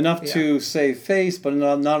 enough to save face, but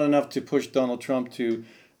not enough to push Donald Trump to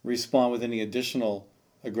respond with any additional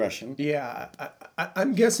aggression. Yeah,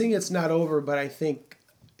 I'm guessing it's not over, but I think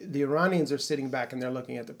the Iranians are sitting back and they're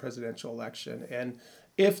looking at the presidential election. And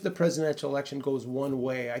if the presidential election goes one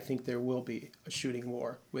way, I think there will be a shooting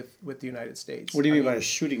war with the United States. What do you mean by a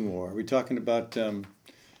shooting war? Are we talking about,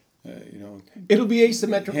 it'll be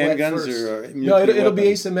asymmetrical at first. It'll be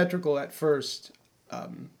asymmetrical at first.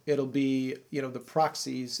 It'll be, the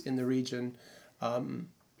proxies in the region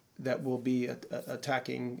that will be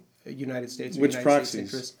attacking United States. Which United proxies?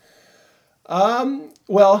 States interests.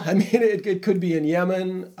 Well, I mean, it could be in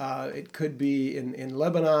Yemen, it could be in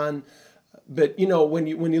Lebanon, but when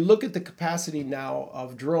you look at the capacity now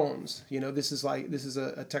of drones, this is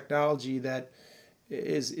a technology that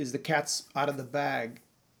is the cat's out of the bag,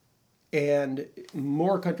 and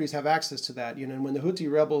more countries have access to that. And when the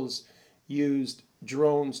Houthi rebels used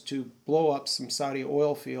drones to blow up some Saudi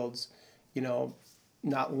oil fields,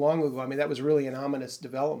 not long ago. I mean, that was really an ominous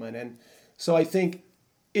development. And so I think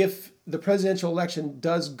if the presidential election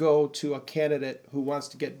does go to a candidate who wants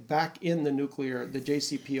to get back in the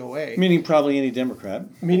JCPOA. Meaning probably any Democrat.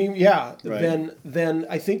 Right. Then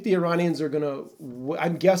I think the Iranians are going to,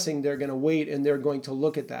 I'm guessing they're going to wait and they're going to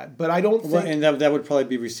look at that. But I don't think. Well, and that would probably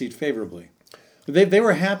be received favorably. They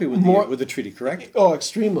were happy with the treaty, correct? Oh,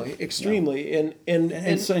 extremely. Yeah.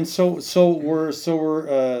 And so were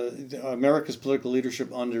America's political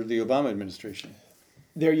leadership under the Obama administration.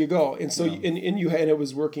 There you go. And so and it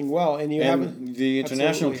was working well. And the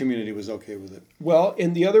international community was okay with it. Well,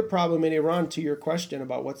 and the other problem in Iran, to your question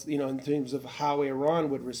about what's in terms of how Iran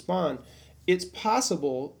would respond, it's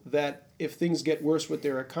possible that if things get worse with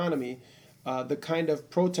their economy, the kind of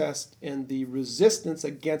protest and the resistance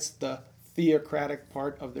against the theocratic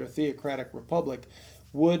part of their theocratic republic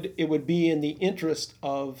would be in the interest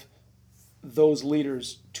of those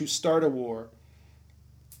leaders to start a war,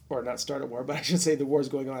 or not start a war, but I should say the war is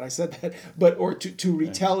going on. I said that, or to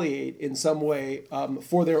retaliate in some way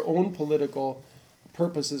for their own political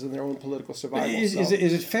purposes and their own political survival. Is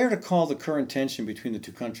it fair to call the current tension between the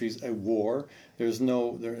two countries a war? There's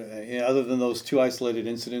other than those two isolated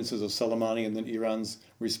incidences of Soleimani and then Iran's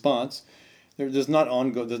response. There's not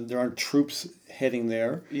there aren't troops heading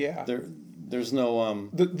there. Yeah. There's no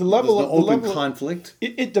open conflict.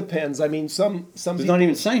 It depends. I mean, some there's not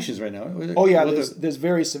even sanctions right now. Oh yeah, there's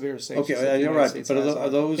very severe sanctions. Okay, you're right. But are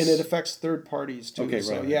those? And it affects third parties too. Okay,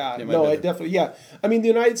 so, right. Yeah, it definitely. Yeah, I mean, the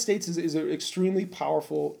United States is an extremely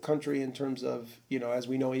powerful country in terms of as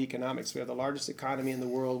we know, economics. We have the largest economy in the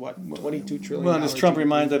world. What, $22 trillion. Well, and as Trump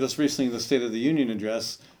reminded us recently in the State of the Union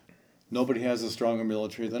address, nobody has a stronger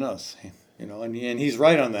military than us. And he's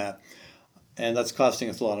right on that, and that's costing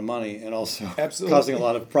us a lot of money, and also causing a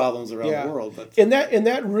lot of problems around the world. But and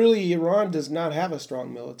that really, Iran does not have a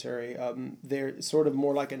strong military. They're sort of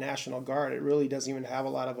more like a national guard. It really doesn't even have a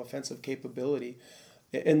lot of offensive capability,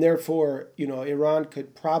 and therefore, Iran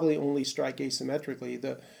could probably only strike asymmetrically.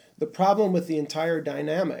 The problem with the entire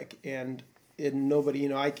dynamic, and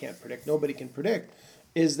nobody, I can't predict. Nobody can predict.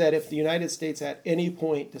 Is that if the United States at any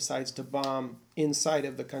point decides to bomb inside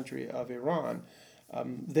of the country of Iran,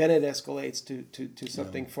 then it escalates to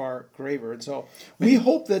something far graver. And so we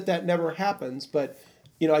hope that never happens. But,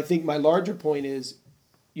 I think my larger point is,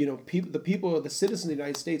 the citizens of the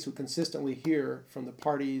United States who consistently hear from the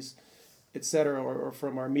parties, et cetera, or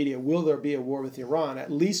from our media, will there be a war with Iran?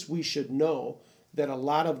 At least we should know that a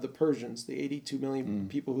lot of the Persians, the 82 million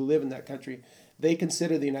people who live in that country, they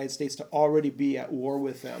consider the United States to already be at war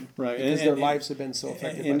with them, right? Because their lives have been so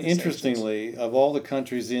affected. And by the interestingly, sanctions. of all the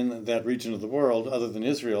countries in that region of the world, other than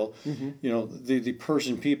Israel, the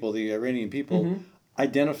Persian people, the Iranian people,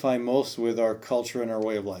 identify most with our culture and our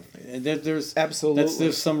way of life. And there's Absolutely.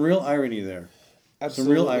 there's some real irony there.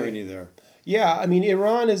 Absolutely. Some real irony there. Yeah, I mean,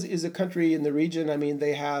 Iran is a country in the region. I mean,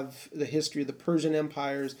 they have the history of the Persian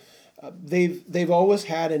empires. They've always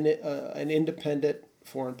had an independent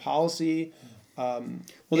foreign policy.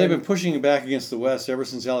 They've been pushing back against the West ever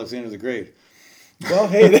since Alexander the Great. Well,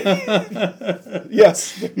 hey,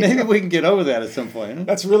 yes. Maybe we can get over that at some point. Huh?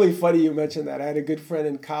 That's really funny you mentioned that. I had a good friend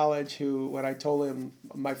in college who, when I told him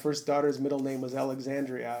my first daughter's middle name was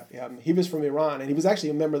Alexandria, he was from Iran, and he was actually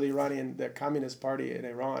a member of the Communist Party in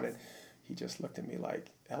Iran, and he just looked at me like,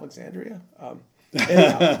 Alexandria?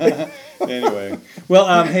 Anyway,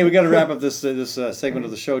 well, hey, we got to wrap up this segment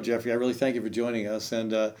of the show, Jeffrey. I really thank you for joining us,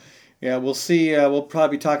 and we'll see. We'll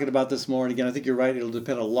probably be talking about this more. And again, I think you're right. It'll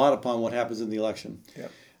depend a lot upon what happens in the election.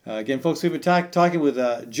 Yep. Again, folks, we've been talking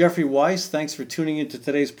with Jeffrey Weiss. Thanks for tuning into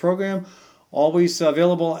today's program. Always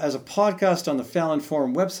available as a podcast on the Fallon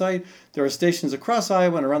Forum website. There are stations across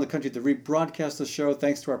Iowa and around the country that rebroadcast the show.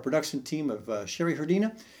 Thanks to our production team of Sherry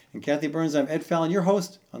Herdina and Kathy Burns. I'm Ed Fallon, your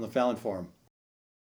host on the Fallon Forum.